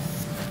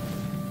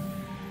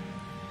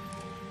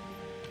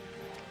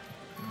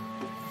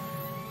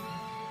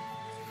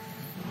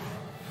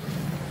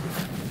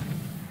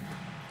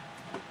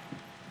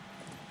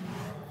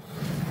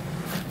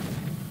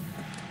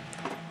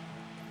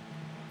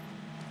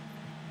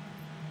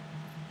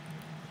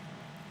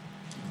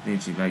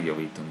 Nincs így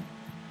megjavítani.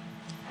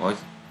 Vagy?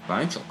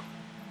 Várj csak.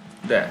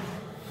 De.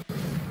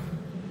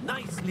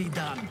 Nicely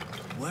done.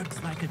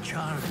 Works like a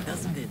charm,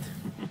 doesn't it?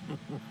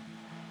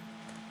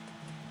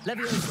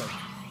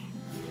 Levioso.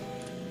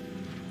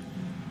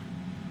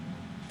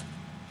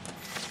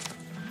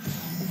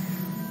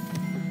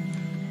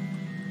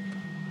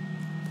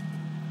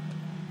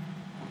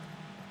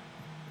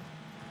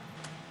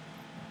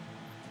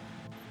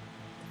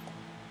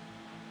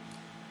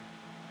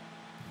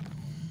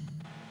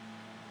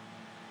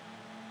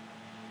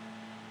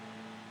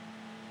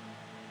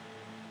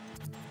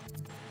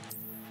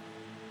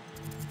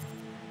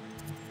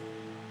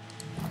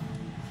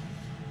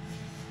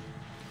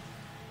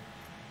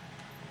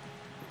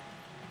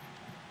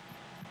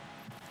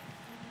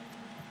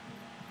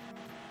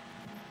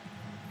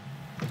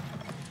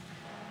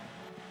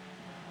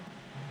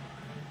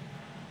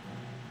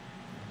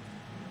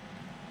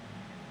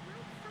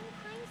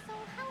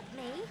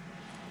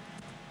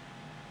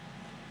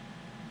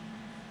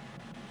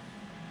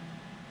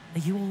 Are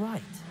you all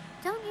right?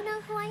 Don't you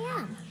know who I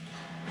am?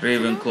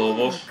 Ravenclaw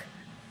was.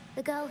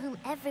 The girl whom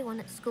everyone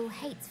at school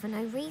hates for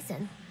no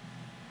reason.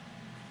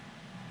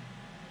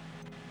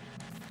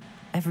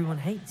 Everyone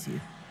hates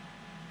you.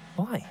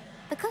 Why?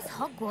 Because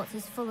Hogwarts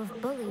is full of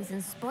bullies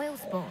and spoil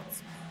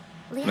sports.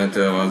 Mert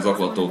van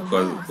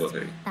zaklatókkal.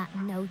 That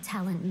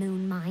no-talent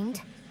moon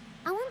mind.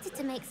 I wanted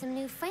to make some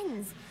new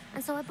friends,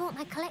 and so I brought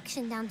my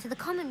collection down to the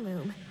common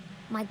room.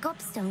 My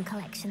gobstone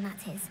collection,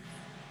 that is.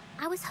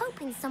 I was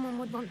hoping someone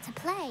would want to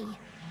play.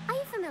 Are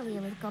you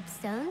familiar with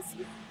gobstones?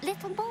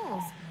 Little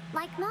balls,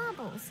 like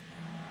marbles.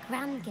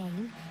 Grand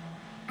game.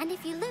 And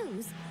if you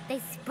lose, they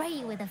spray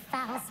you with a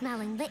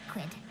foul-smelling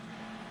liquid.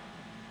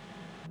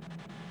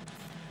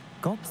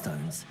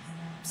 Gobstones?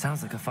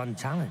 Sounds like a fun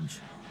challenge.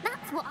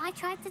 That's what I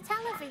tried to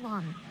tell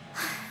everyone.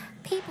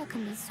 People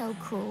can be so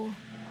cruel.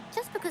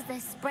 Just because they're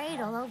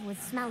sprayed all over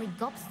with smelly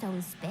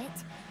gobstone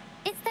spit,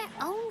 it's their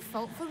own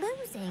fault for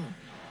losing.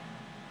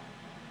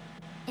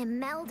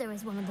 Imelda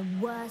is one of the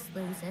worst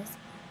losers.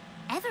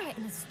 Everett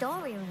and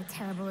Astoria are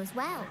terrible as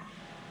well.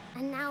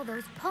 And now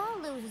those poor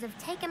losers have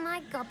taken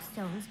my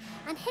gobstones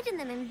and hidden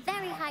them in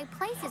very high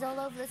places all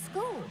over the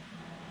school.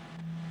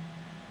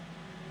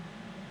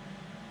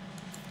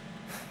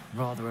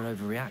 Rather an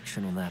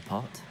overreaction on their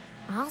part.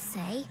 I'll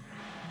say.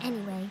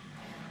 Anyway,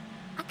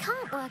 I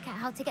can't work out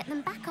how to get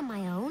them back on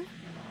my own.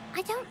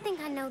 I don't think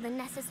I know the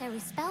necessary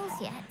spells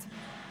yet.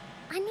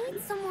 I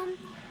need someone,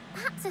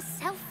 perhaps a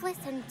selfless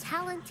and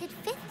talented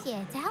 5th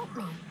year to help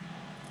me.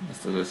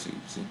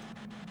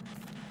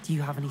 Do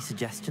you have any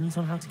suggestions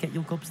on how to get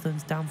your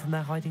gobstones down from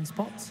their hiding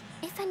spots?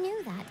 If I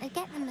knew that, I'd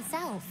get them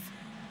myself.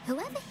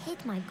 Whoever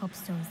hid my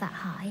gobstones that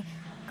high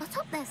got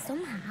up there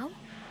somehow.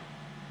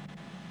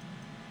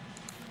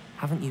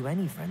 Haven't you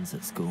any friends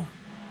at school?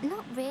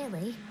 Not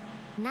really.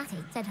 Natty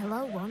said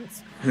hello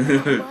once.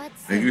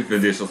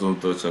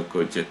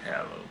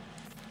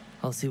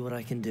 I'll see what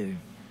I can do.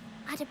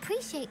 I'd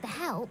appreciate the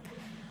help.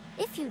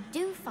 If you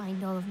do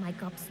find all of my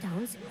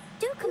gobstones,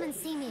 do come and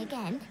see me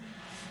again.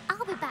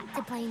 I'll be back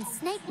to playing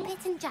Snake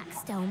Pit and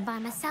Jackstone by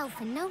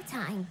myself in no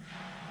time.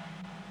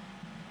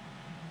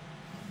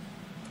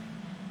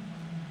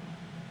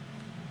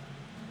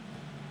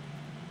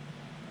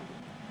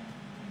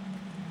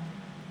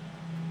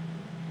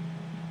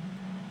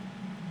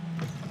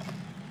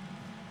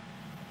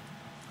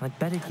 I'd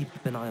better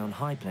keep an eye on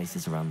high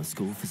places around the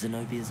school for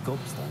Zenobia's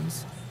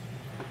gobstones.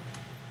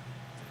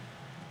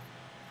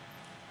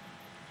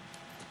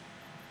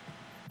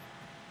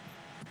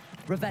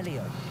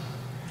 Revelio.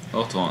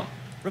 Ott van.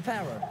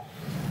 Reparo.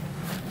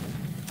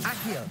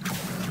 Accio.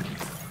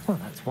 Well,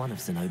 that's one of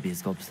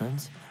Zenobia's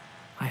gobstones.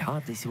 I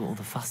hardly see what all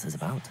the fuss is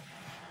about.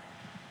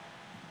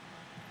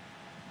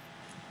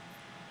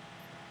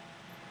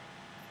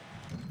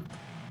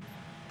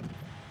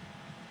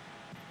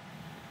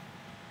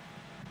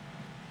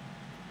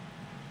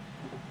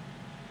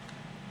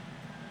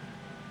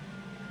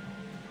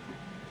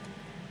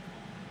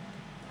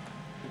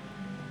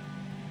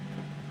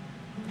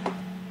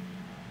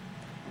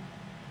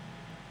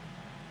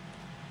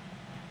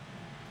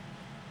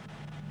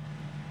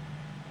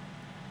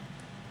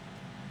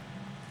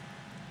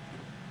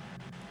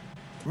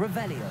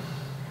 Revelio.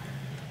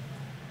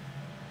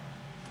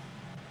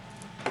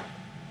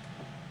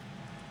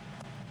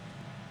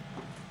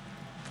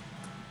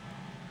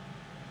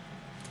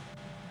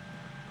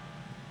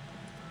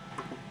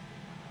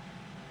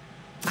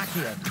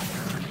 Accio.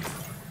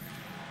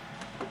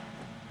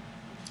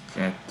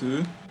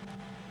 2.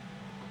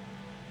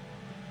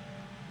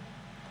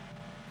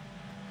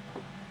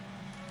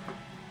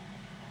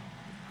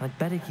 I'd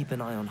better keep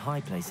an eye on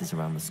high places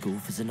around the school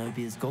for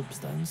Zenobia's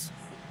gobstones.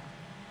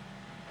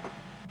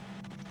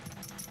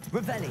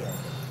 Revelio.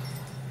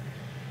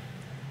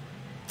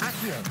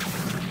 Accio.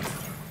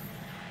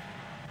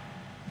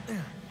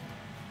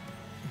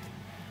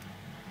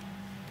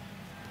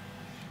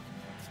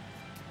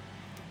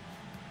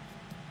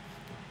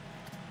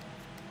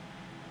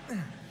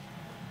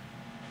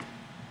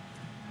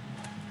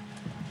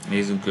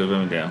 Nézzünk körbe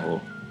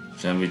mindenhol.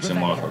 Semmit sem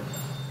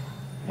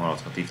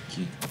maradhat itt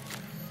ki.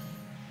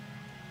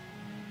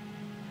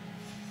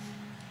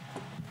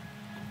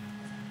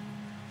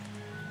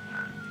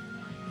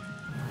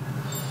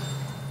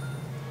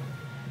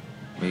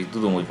 Még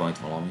tudom, hogy van itt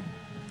valami.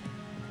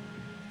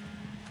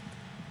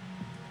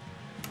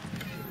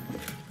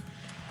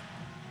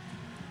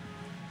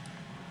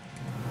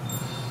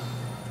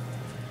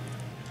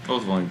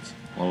 Ott van itt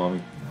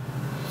valami.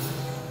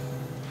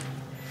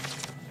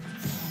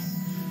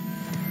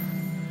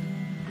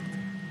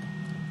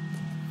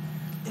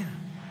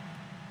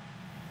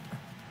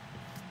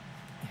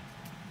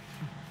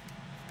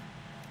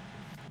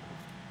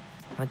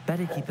 I'd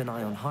better keep an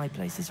eye on high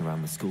places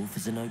around the school for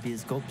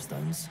Zenobia's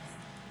gobstones.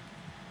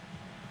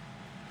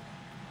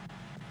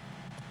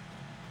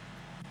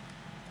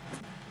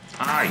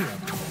 Aye.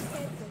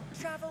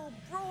 Travel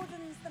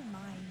broadens the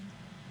mind.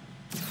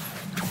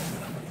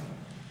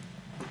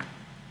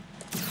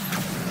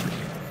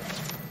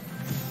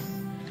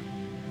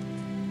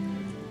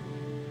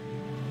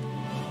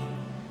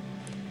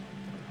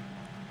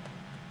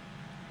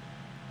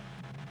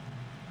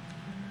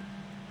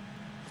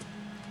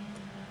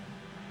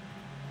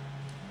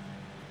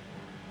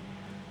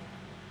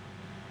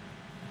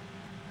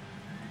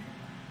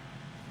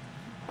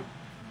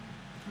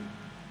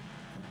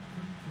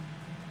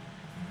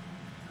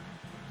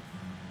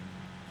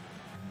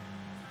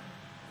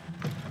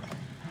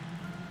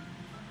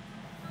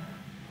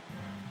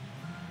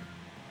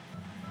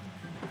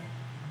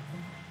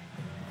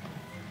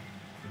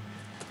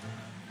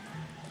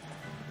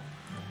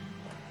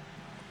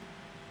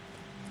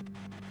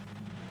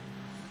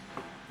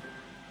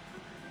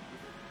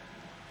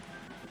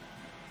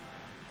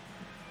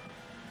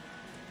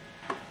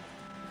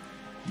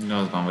 No,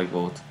 az már meg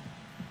volt.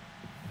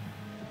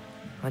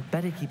 I'd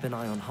better keep an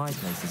eye on high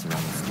places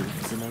around the school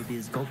for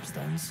Zenobia's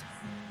gobstones.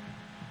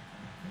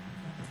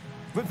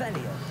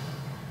 Revelio.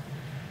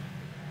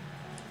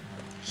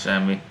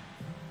 Semmi.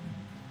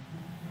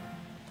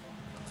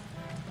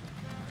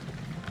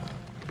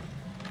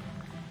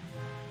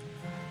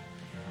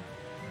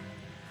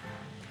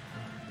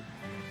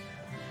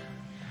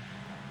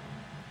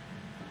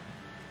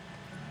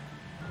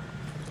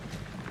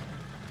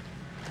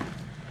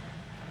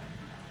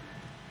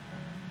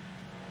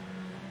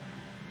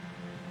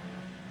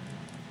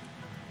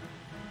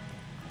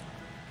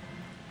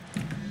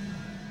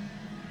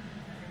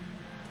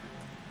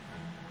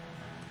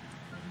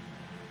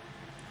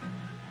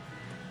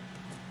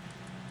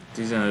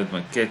 15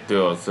 meg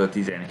 2 az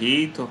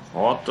 17,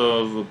 6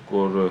 az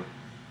akkor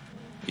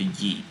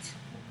így.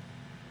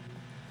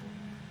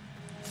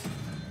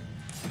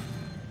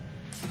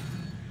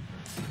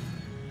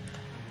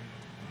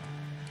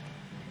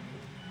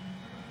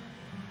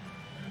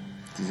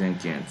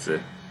 Tizenkilenc.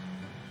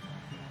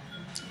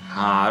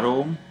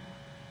 3,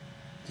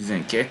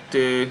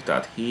 12,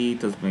 tehát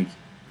 7, az még...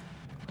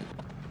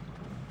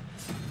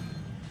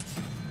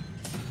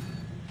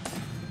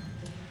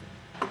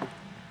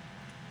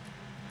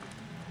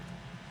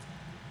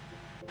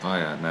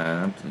 Várjál,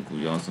 nem tudunk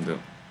ugyanazt mondani,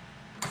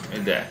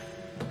 de...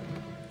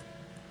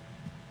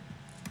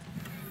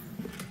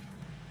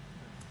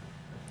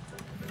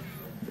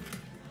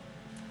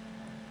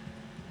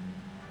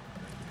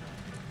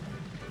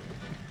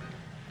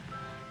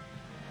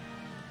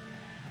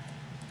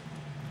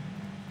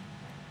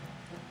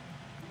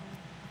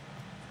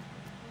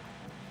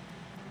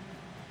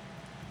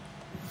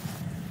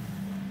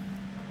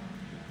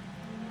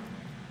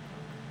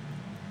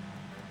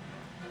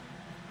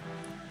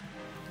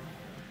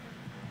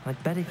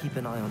 I'd better keep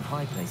an eye on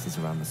high places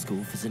around the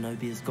school for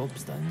Zenobia's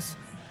gobstones.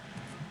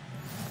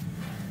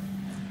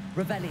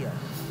 Revelio.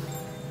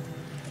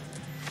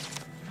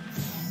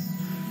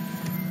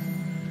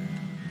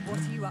 What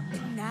are you up to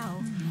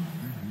now?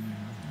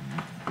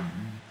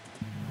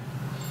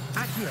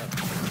 Accio.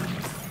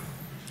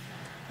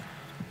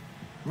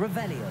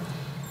 Revelio.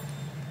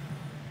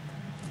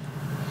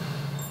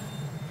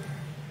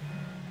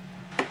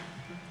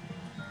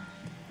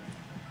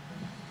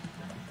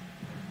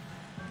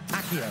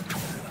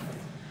 Accio.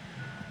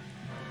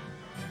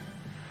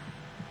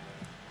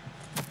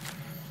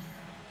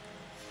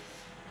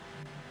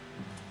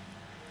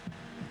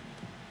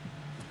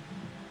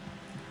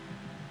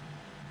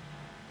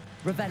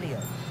 Revelio.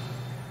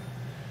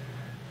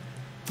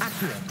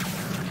 Accio.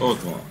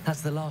 Ott van.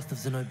 That's the last of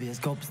Zenobia's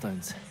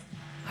gobstones.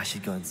 I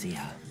should go and see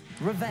her.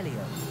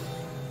 Revelio.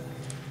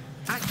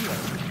 Accio.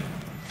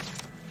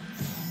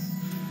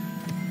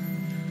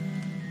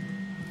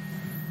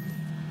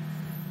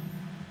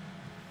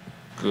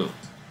 Good.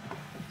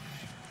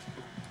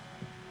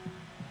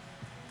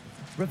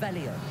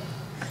 Revelio.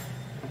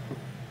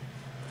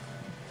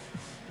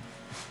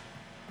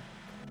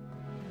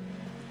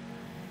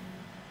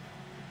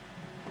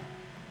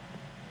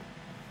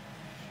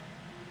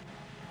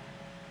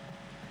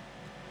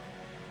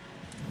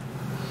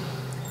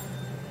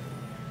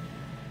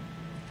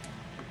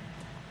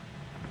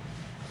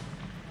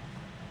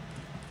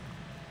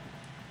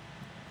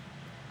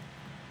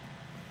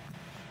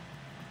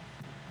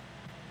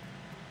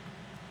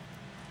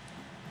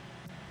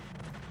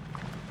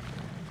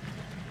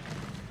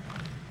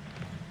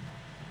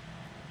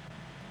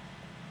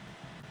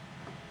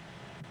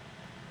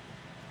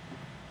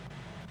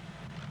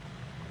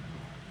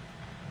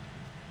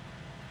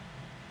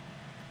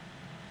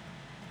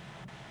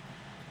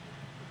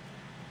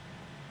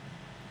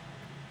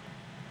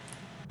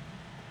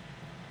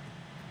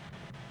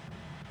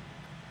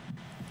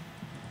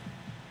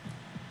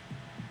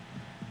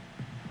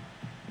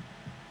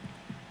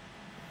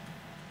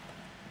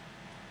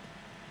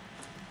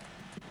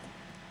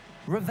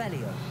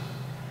 Revelio.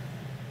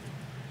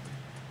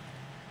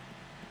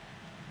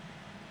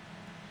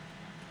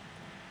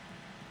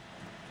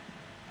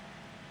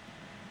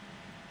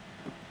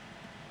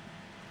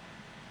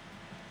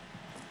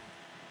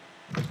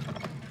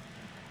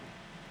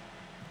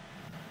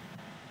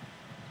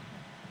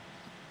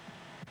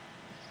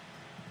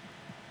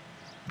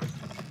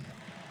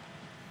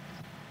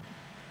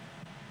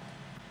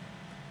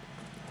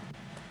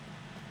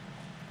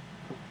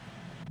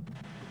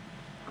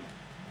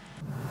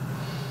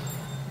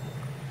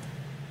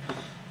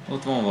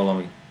 Ott van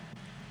valami.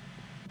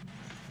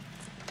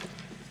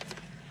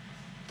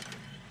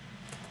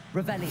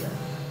 Revelio.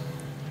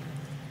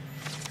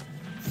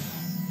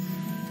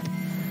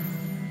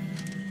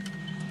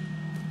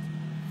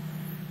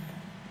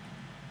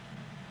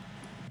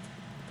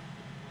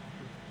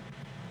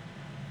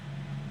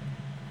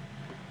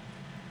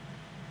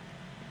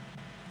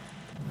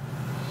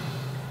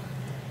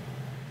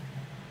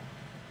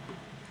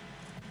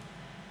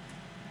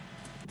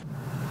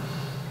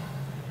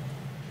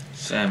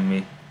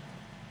 Semmi.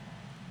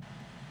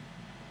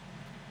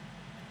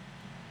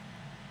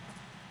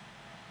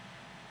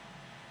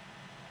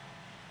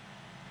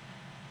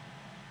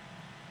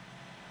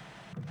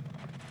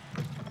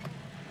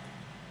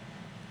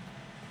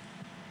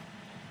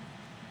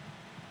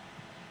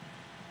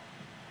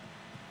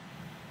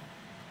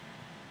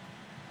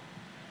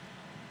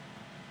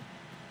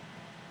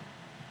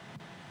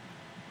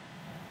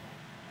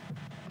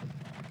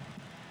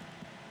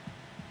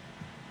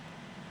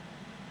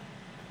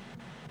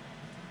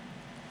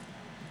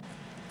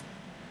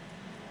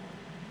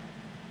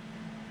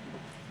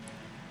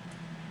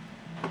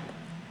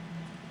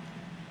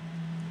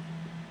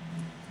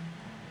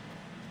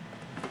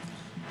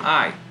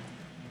 Állj!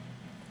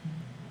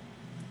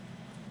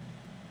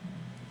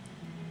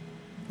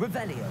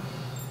 Revelio.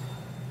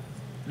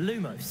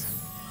 Lumos.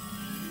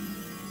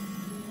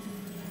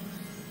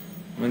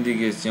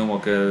 Mindig ezt nyomva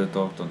kell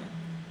tartani.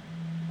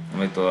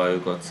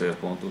 Megtaláljuk a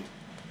célpontot.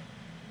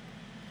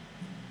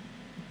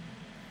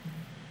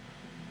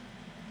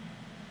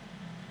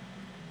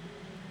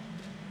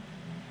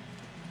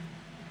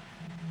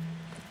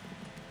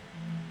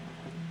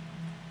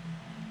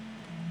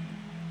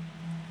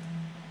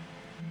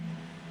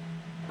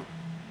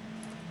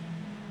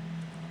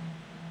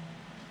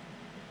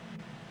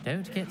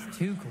 Don't get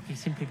too cocky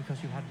simply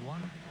because you had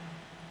one.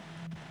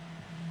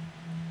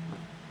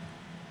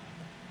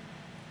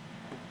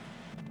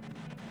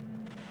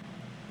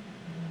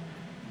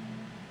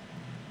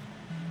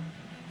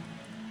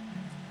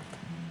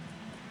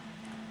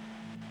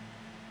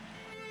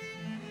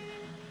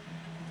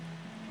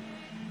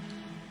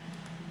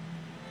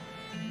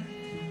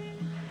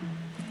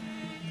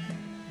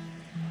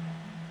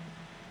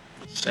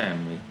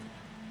 Semmi.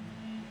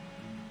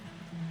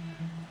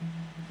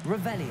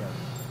 Revelio.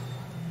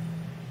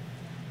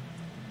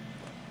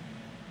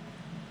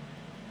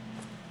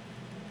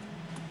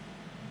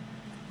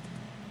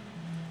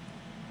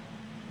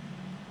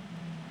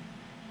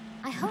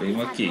 I hope you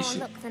had more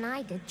luck than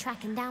I did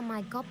tracking down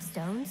my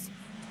gobstones.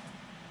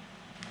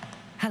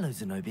 Hello,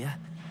 Zenobia.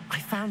 I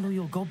found all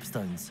your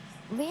gobstones.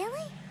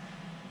 Really?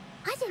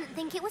 I didn't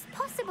think it was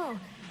possible.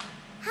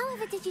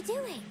 However did you do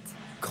it?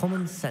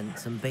 Common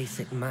sense and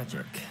basic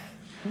magic.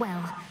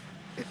 Well,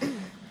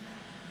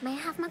 may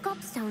I have my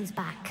gobstones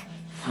back?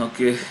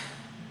 Okay.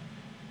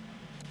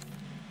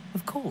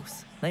 Of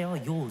course. They are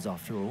yours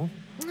after all.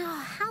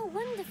 Oh, how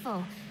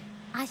wonderful.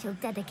 I shall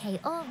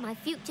dedicate all of my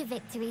future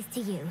victories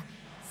to you.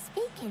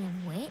 Speaking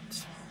of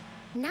which,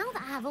 now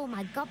that I have all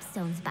my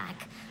gobstones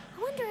back,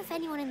 I wonder if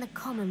anyone in the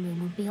common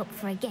room would be up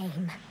for a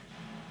game.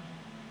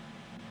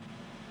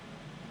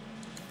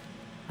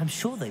 I'm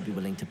sure they'd be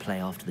willing to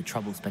play after the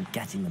trouble spent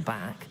getting them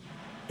back.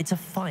 It's a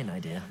fine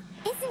idea.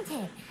 Isn't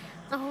it?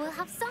 Oh, we'll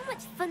have so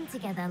much fun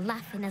together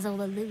laughing as all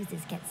the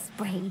losers get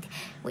sprayed,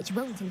 which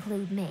won't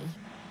include me.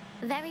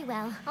 Very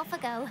well, off I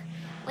go.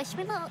 Wish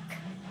me luck.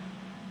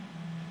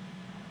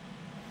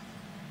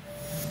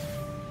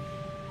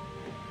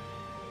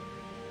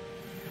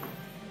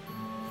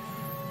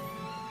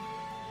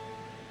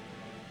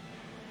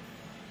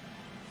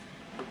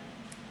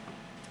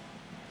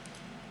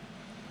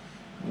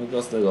 Még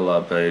azt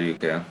legalább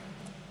elérjük el.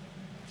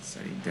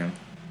 Szerintem.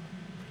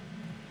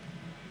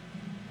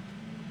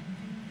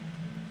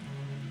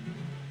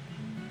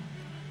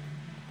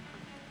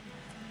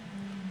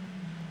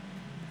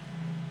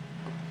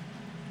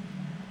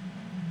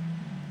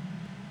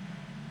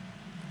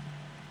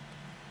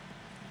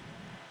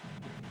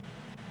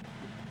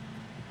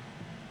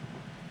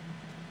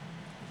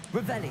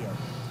 Revelio.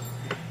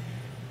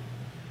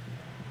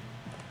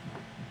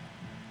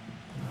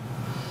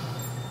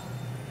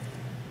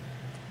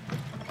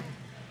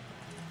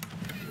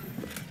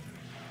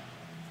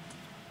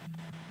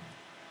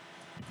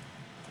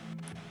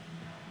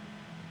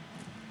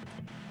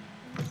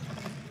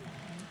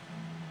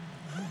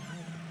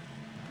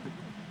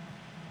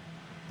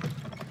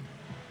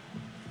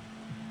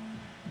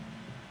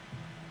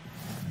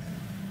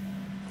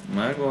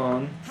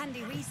 Megvan.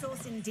 Handy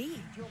resource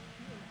indeed.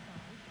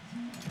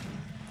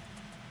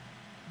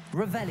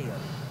 Revelio.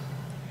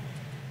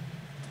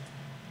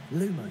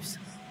 Lumos.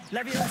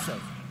 Levioso.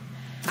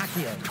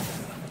 Accio.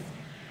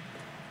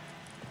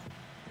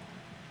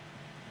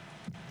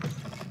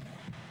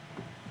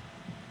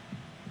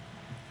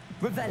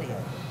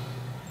 Revelio.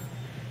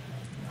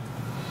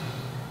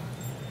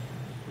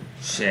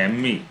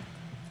 Semmi.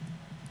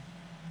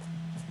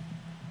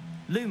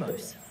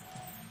 Lumos.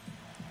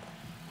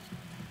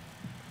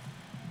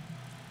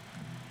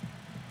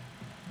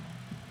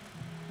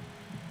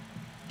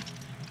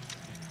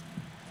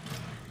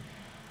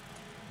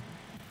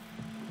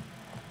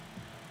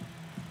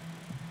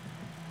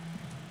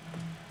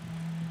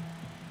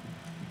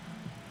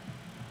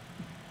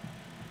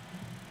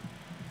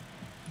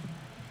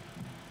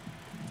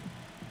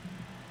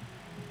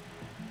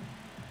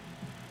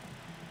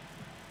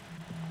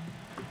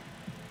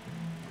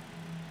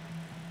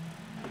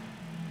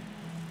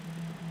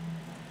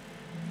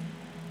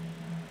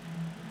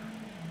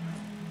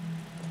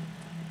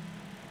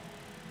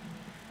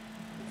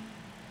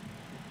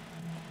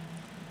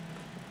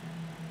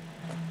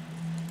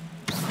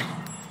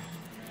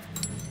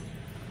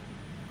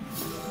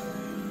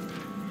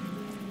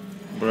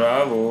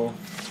 Bravo.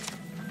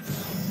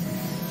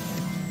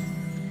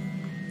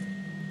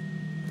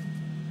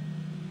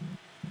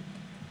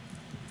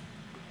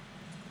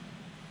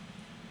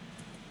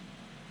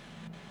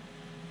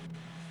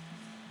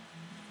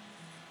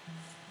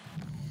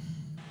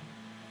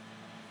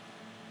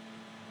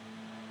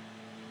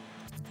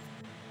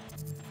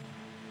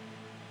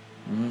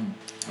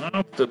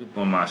 Többit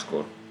van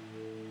máskor.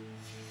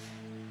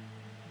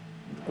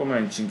 Akkor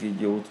mentsünk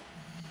így jót.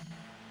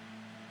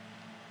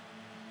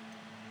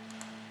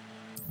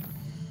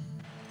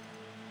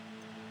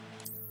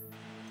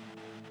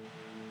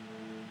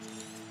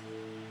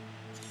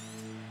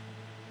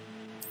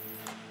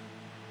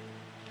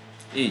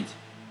 Így.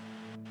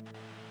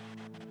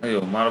 Na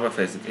jó, már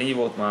befejezzük. Ennyi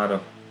volt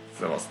mára.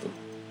 Szevasztok.